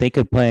there. Like they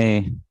could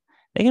play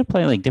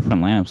like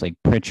different lineups, like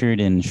Pritchard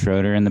and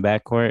Schroeder in the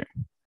backcourt,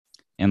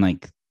 and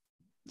like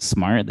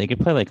Smart. They could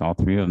play like all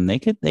three of them. They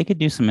could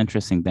do some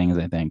interesting things,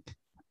 I think.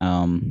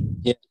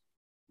 Yeah.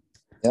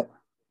 Yep.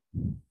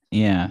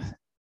 Yeah.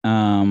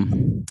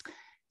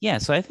 Yeah,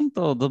 so I think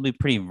they'll be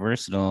pretty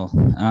versatile.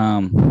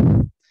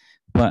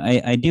 But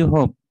I do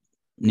hope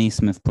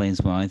Naismith plays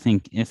well. I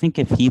think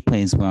if he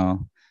plays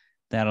well,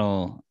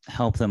 that'll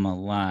help them a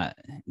lot,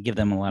 give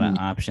them a lot of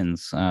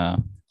options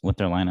with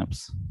their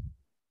lineups.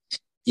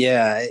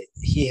 Yeah,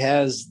 he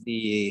has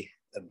the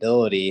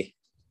ability,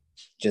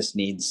 just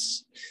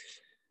needs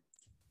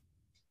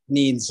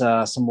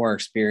some more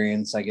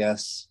experience, I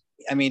guess.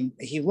 I mean,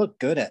 he looked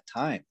good at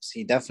times.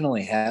 He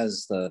definitely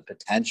has the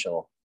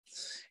potential.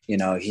 You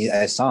know,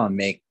 I saw him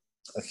make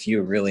a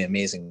few really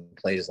amazing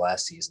plays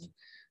last season.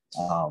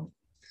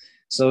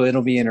 So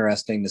it'll be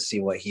interesting to see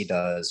what he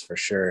does for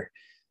sure.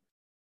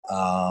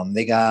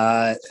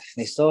 They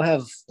still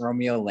have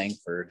Romeo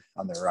Langford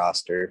on their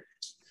roster.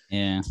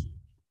 Yeah.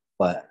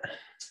 But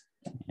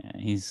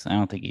yeah, I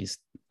don't think he's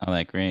all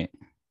that great.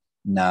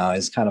 No,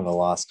 it's kind of a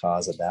lost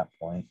cause at that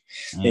point.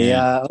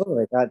 Yeah.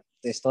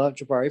 They still have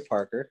Jabari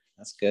Parker.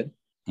 That's good.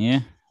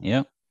 Yeah.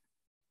 Yep.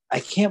 I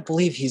can't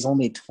believe he's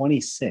only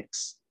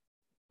 26.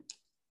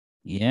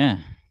 Yeah.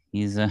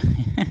 He's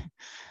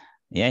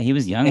yeah, he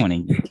was young when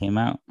he came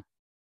out.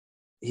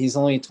 He's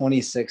only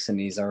 26 and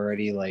he's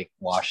already like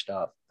washed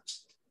up.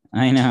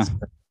 I know.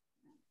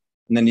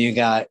 And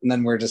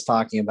then we're just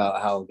talking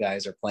about how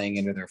guys are playing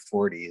into their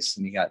 40s,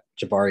 and you got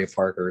Jabari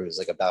Parker who's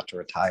like about to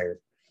retire.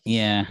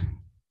 Yeah.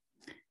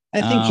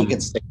 I think he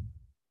could stay a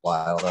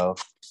while though.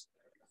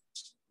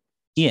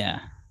 Yeah.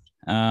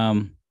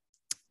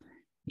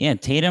 Yeah,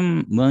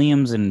 Tatum,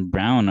 Williams, and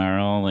Brown are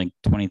all like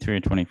 23 or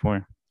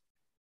 24.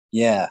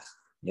 Yeah.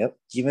 Yep.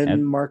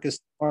 Even Marcus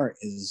Smart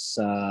is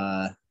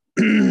how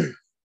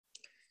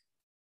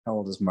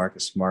old is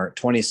Marcus Smart?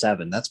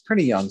 27. That's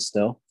pretty young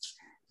still.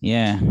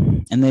 Yeah.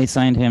 And they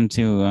signed him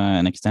to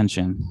an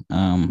extension.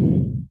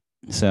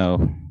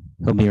 So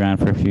he'll be around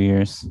for a few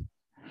years.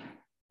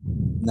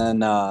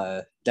 And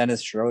then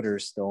Dennis Schroeder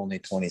is still only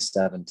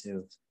 27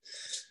 too.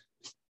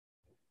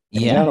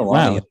 And yeah.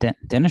 Wow.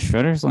 Dennis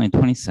Schroeder is only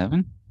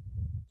 27.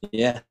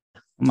 Yeah.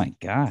 Oh my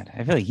God.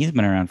 I feel like he's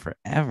been around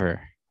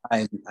forever.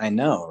 I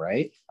know,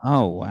 right?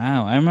 Oh,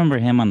 wow. I remember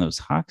him on those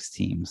Hawks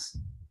teams.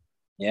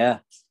 Yeah.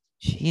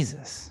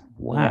 Jesus.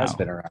 Wow. He has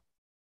been around.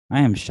 I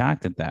am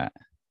shocked at that.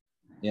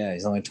 Yeah,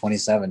 he's only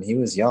 27. He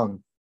was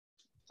young.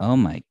 Oh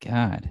my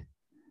God.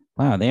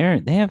 Wow,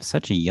 they have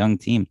such a young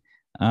team.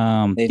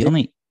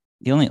 The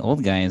only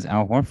old guy is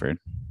Al Horford.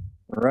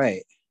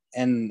 Right.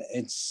 And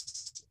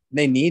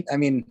they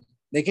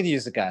could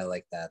use a guy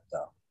like that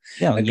though.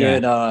 Yeah,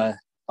 good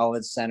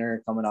solid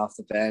center coming off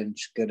the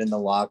bench, good in the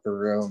locker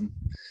room,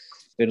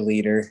 good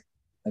leader.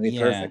 That'd be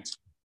perfect.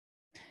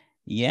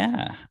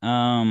 Yeah.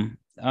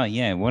 Oh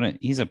yeah,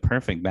 he's a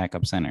perfect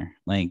backup center.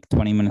 Like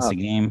 20 minutes a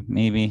game,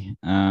 maybe.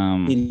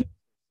 He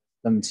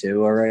them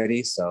too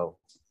already, so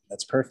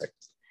that's perfect.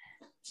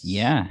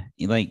 Yeah,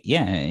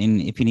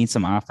 and if you need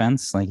some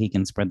offense, like he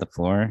can spread the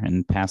floor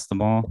and pass the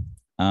ball.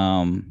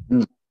 I'm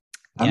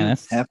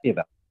happy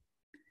about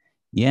it.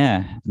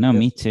 Yeah, no,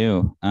 me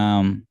too.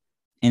 And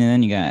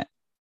then you got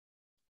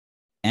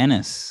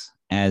Ennis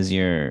as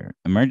your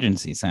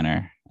emergency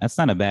center. That's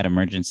not a bad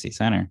emergency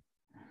center.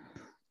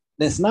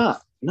 It's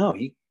not. No,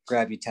 he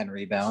grab you 10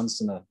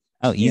 rebounds easy.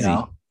 You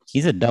know,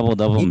 he's a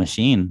double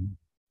machine.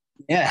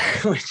 Yeah,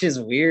 which is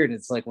weird.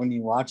 It's like when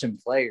you watch him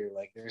play, you're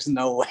like, there's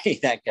no way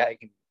that guy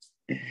can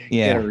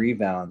get a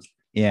rebound.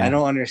 Yeah. I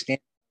don't understand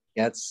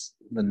he gets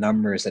the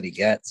numbers that he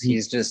gets.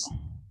 He's just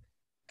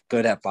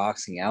good at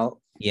boxing out.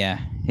 Yeah.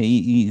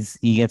 He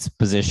gets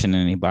position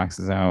and he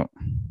boxes out.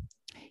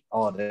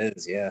 All it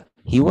is, yeah.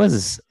 He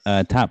was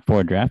a top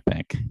 4 draft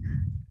pick.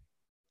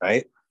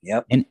 Right?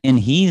 Yep. And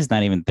he's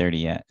not even 30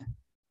 yet.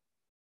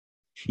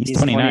 He's He's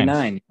 29.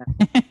 29.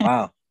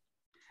 Wow.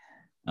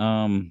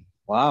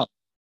 Wow.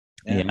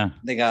 Yeah.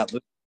 They got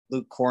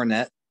Luke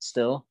Cornett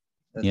still.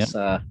 Yep.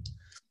 That's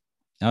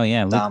Oh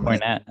yeah, Luke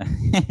dominant.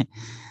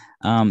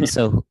 Cornett.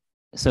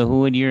 So who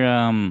would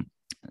your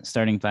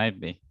starting five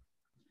be?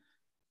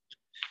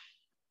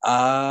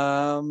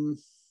 I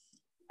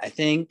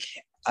think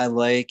I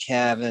like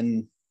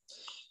having.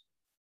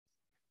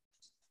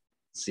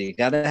 See,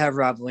 got to have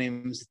Rob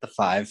Williams at the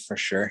 5 for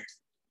sure.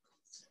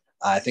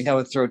 I think I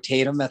would throw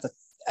Tatum at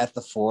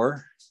the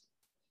 4,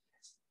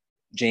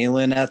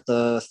 Jalen at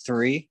the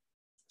 3,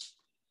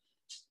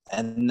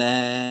 and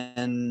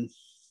then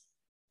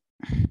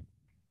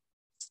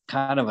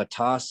kind of a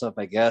toss up,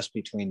 I guess,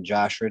 between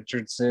Josh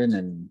Richardson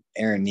and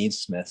Aaron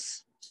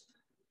Neesmith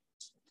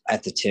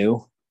at the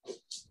 2.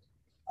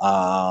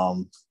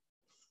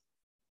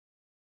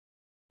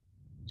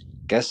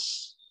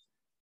 Guess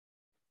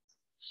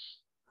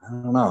I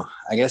don't know.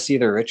 I guess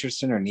either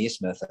Richardson or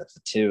Neesmith at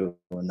the 2,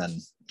 and then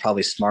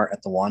probably Smart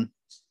at the 1.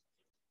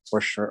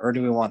 Or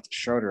do we want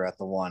Schroeder at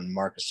the 1?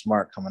 Marcus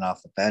Smart coming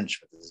off the bench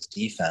with his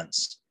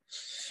defense.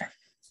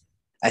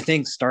 I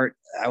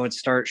would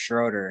start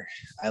Schroeder.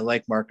 I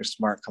like Marcus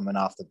Smart coming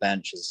off the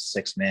bench as a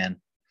 6-man.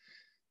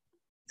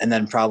 And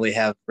then probably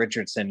have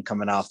Richardson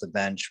coming off the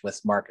bench with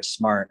Marcus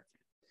Smart.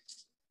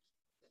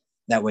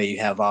 That way you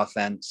have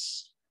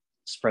offense,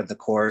 spread the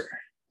court,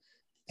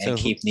 and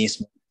keep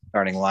Neesmith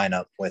starting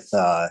lineup with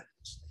to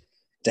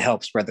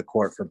help spread the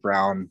court for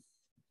Brown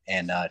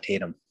and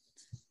Tatum.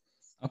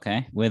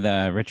 Okay, with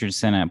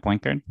Richardson at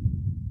point guard.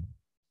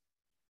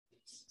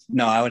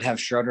 No, I would have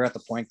Schroeder at the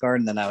point guard,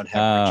 and then I would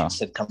have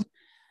Richardson come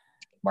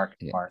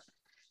Marcus Smart.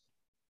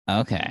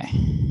 Okay,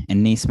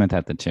 and Neesmith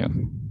at the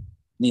 2.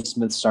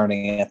 Neesmith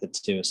starting at the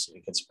 2, so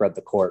we can spread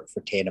the court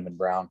for Tatum and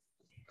Brown.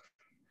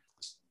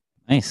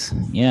 Nice.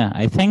 Yeah,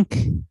 I think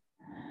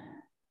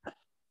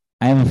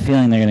I have a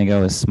feeling they're going to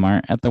go with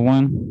Smart at the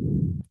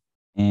 1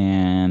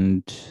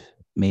 and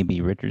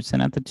maybe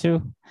Richardson at the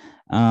 2.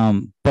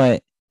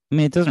 But I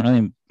mean, it doesn't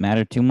really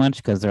matter too much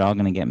because they're all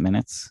going to get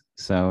minutes.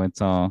 So it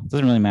doesn't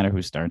really matter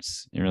who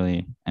starts.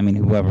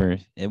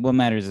 What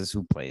matters is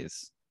who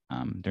plays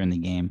during the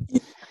game.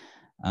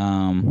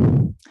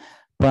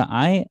 But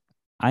I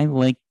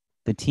like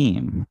the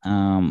team.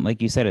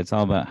 Like you said, it's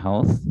all about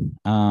health.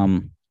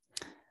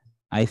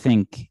 I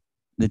think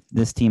that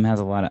this team has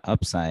a lot of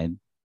upside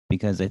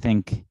because I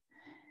think,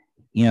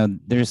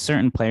 there's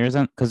certain players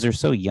because they're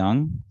so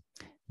young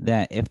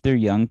that if their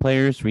young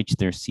players reach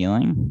their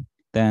ceiling,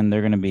 then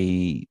they're going to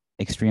be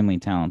extremely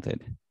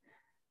talented.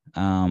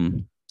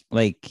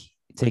 Like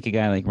take a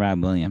guy like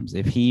Rob Williams.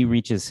 If he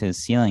reaches his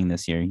ceiling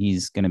this year,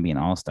 he's going to be an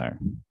all-star.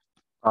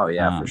 Oh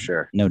yeah, for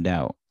sure. No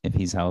doubt. If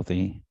he's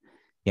healthy,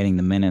 getting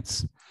the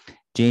minutes.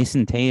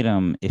 Jason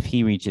Tatum, if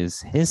he reaches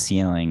his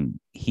ceiling,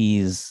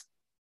 he's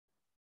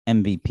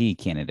MVP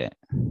candidate.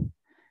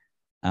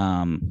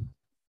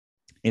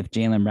 If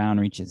Jaylen Brown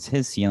reaches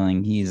his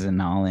ceiling, he's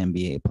an all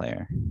NBA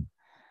player.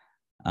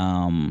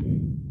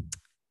 And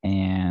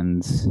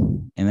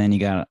then you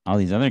got all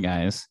these other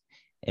guys.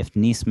 If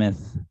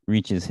Neesmith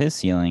reaches his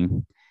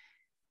ceiling,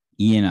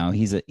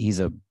 he's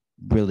a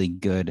really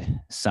good,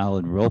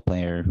 solid role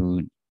player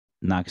who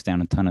knocks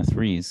down a ton of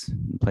threes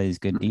and plays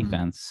good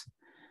defense.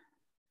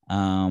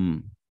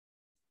 And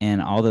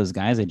all those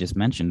guys I just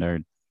mentioned are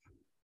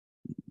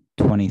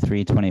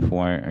 23,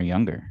 24 or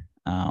younger.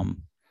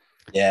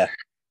 Yeah.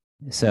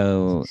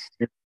 So,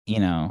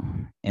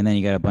 and then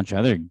you got a bunch of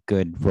other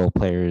good role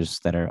players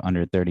that are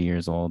under 30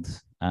 years old.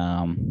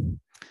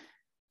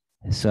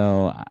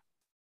 So,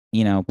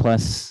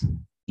 plus,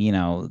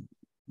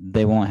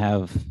 they won't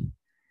have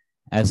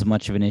as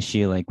much of an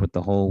issue like with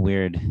the whole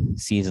weird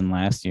season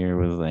last year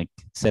with like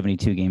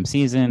 72 game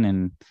season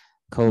and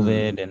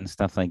COVID and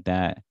stuff like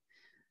that.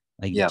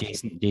 Like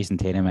Jason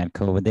Tatum had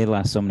COVID. They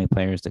lost so many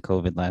players to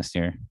COVID last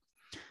year.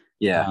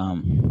 Yeah.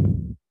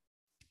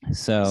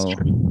 So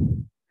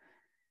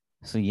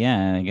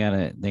yeah,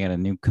 they got a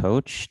new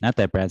coach. Not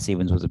that Brad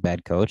Stevens was a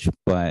bad coach,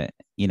 but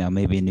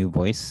maybe a new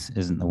voice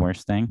isn't the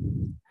worst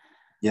thing.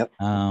 Yep.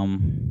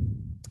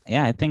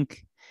 Yeah, I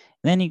think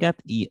then you got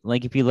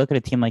like if you look at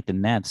a team like the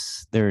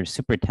Nets, they're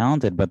super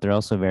talented, but they're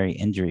also very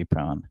injury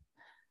prone.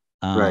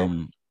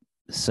 Right.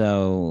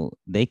 So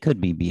they could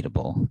be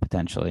beatable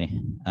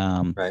potentially.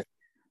 Right.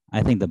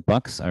 I think the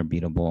Bucks are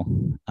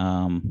beatable.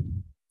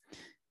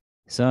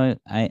 So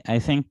I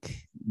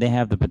think they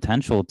have the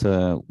potential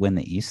to win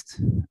the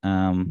East.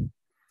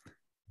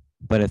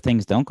 But if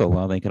things don't go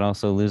well, they could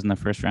also lose in the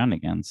first round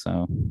again.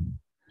 So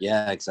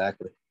yeah,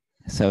 exactly.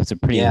 So it's a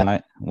pretty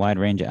wide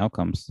range of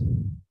outcomes.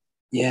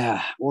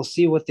 Yeah, we'll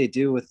see what they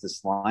do with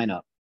this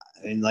lineup.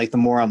 I mean, like the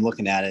more I'm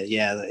looking at it,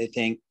 I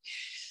think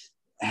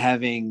I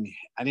didn't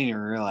even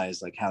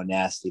realize like how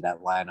nasty that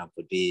lineup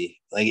would be.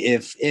 Like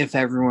if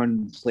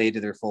everyone played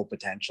to their full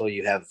potential,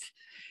 you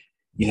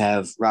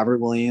have Robert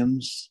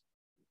Williams,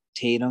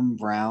 Tatum,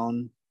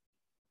 Brown,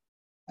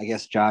 I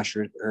guess Josh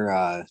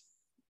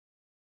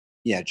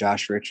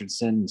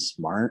Richardson,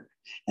 Smart,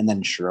 and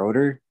then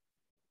Schroeder.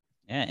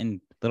 Yeah,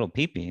 and little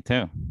Peepee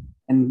too.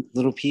 And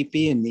little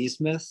Peepee and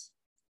Neesmith.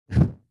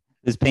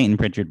 It's Peyton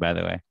Pritchard, by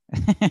the way,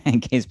 in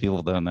case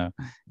people don't know,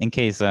 in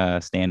case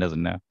Stan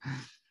doesn't know.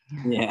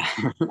 Yeah.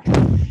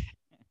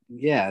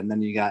 Yeah, and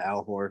then you got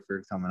Al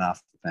Horford coming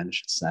off the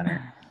bench at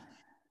center.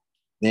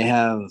 They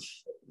have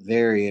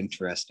very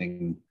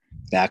interesting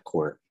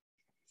backcourt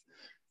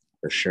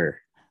for sure.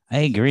 I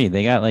agree.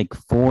 They got like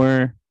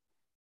 4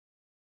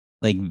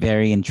 like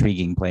very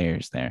intriguing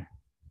players there.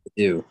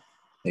 They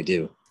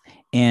do.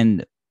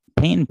 And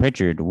Peyton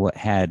Pritchard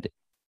had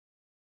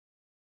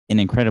an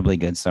incredibly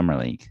good summer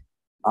league.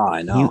 Oh,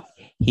 I know.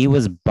 He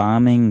was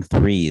bombing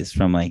threes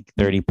from like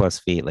 30 plus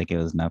feet like it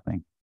was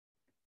nothing.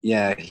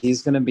 Yeah,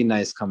 he's gonna be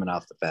nice coming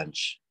off the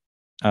bench.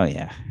 Oh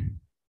yeah.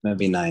 Gonna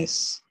be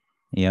nice.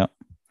 Yep.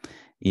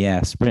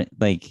 Yeah. Sprint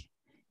like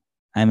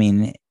I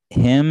mean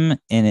him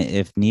and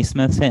if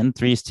Neesmith's hitting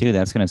threes too,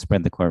 that's gonna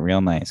spread the court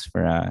real nice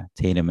for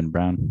Tatum and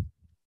Brown.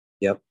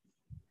 Yep.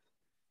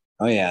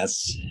 Oh yeah,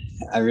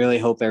 I really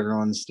hope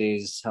everyone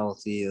stays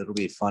healthy. It'll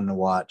be fun to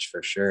watch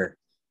for sure.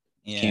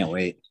 Yeah. Can't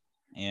wait.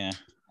 Yeah.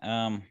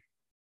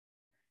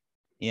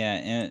 Yeah,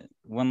 and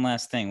one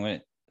last thing.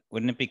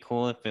 Wouldn't it be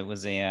cool if it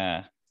was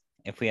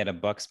if we had a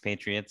Bucks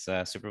Patriots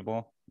Super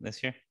Bowl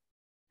this year?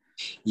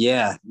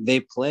 Yeah, they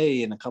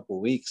play in a couple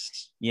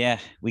weeks. Yeah,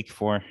 week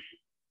 4.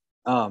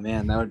 Oh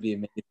man, that would be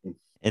amazing.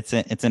 It's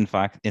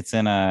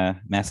in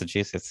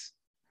Massachusetts.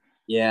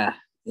 Yeah,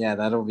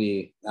 that'll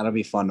be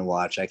fun to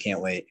watch. I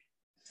can't wait.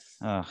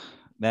 Oh,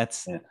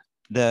 that's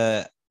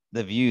the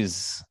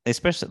views,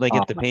 especially like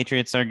if the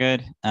Patriots are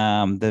good.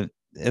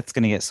 It's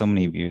gonna get so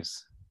many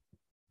views.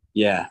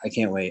 Yeah, I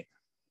can't wait.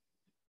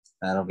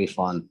 That'll be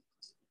fun.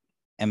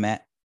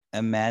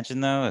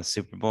 Imagine though a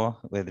Super Bowl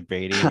with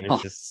Brady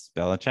versus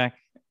Belichick.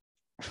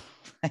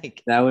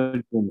 Like that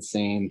would be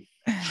insane.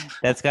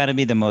 That's got to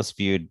be the most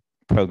viewed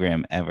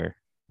program ever.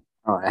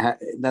 Oh,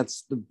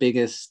 that's the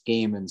biggest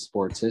game in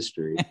sports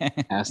history.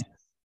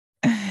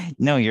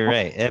 No, you're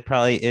right. It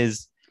probably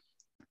is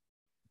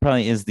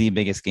the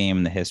biggest game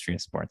in the history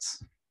of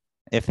sports,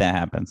 if that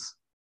happens.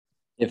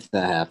 Yeah.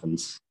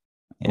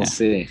 We'll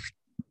see.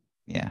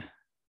 Yeah.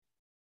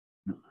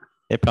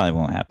 It probably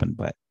won't happen,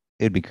 but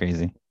it'd be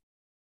crazy.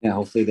 Yeah,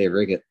 hopefully they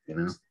rig it, you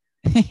know.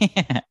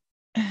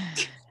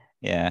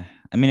 Yeah.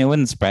 I mean, it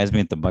wouldn't surprise me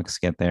if the Bucks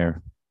get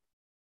there.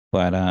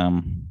 But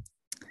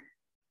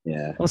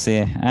yeah. We'll see.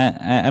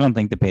 I don't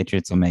think the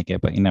Patriots will make it,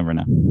 but you never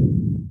know.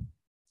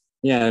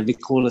 Yeah, it'd be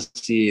cool to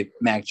see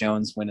Mac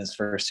Jones win his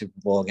first Super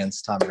Bowl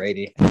against Tom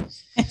Brady.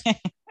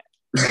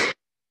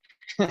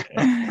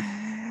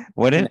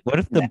 What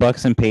if the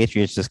Bucks and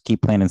Patriots just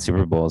keep playing in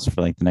Super Bowls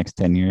for like the next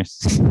 10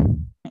 years?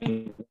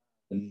 And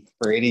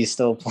Brady's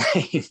still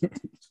playing.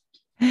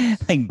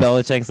 Like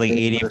Belichick's like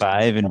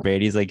 85 and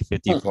Brady's like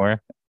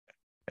 54.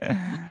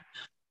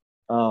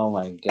 Oh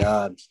my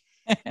God.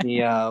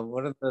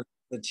 What are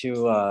the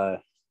two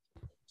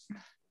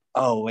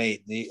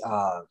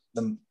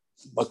the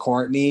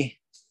McCourtney?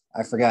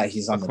 I forgot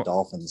he's on the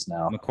Dolphins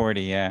now.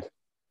 McCourty, yeah.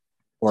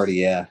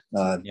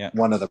 Yeah.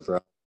 One of the pro.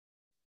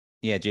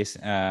 Yeah,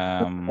 Jason.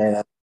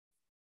 Yeah,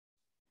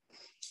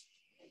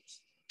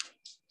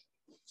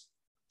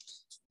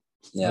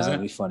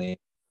 that'd be funny.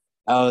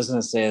 I was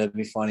gonna say that'd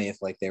be funny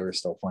if like they were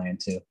still playing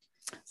too.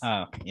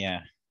 Oh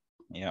yeah.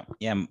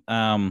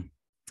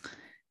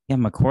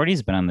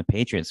 McCourty's been on the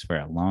Patriots for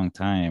a long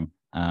time.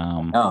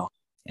 I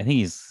think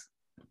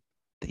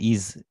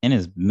he's in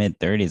his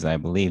mid-30s, I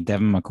believe.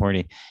 Devin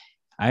McCourty.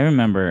 I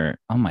remember.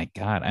 Oh my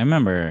God, I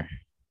remember.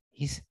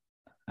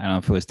 I don't know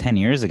if it was 10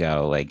 years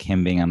ago, like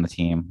him being on the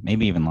team,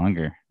 maybe even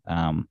longer.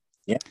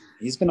 Yeah,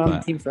 he's been on the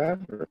team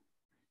forever.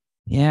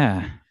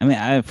 Yeah, I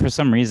mean, for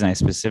some reason, I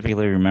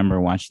specifically remember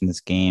watching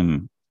this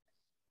game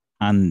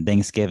on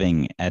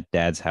Thanksgiving at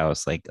Dad's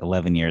house like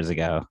 11 years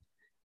ago.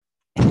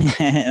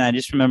 And I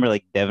just remember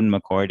like Devin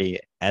McCourty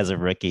as a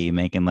rookie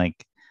making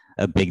like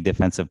a big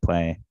defensive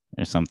play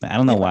or something. I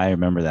don't know why I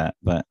remember that,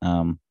 but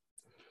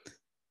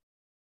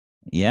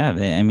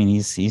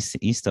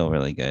he's still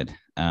really good.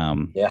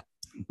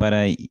 But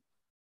I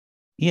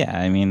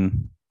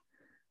mean,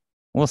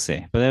 we'll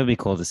see. But it'll be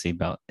cool to see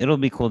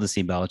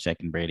Belichick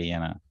and Brady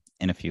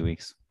in a few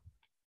weeks.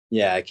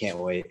 Yeah, I can't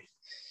wait.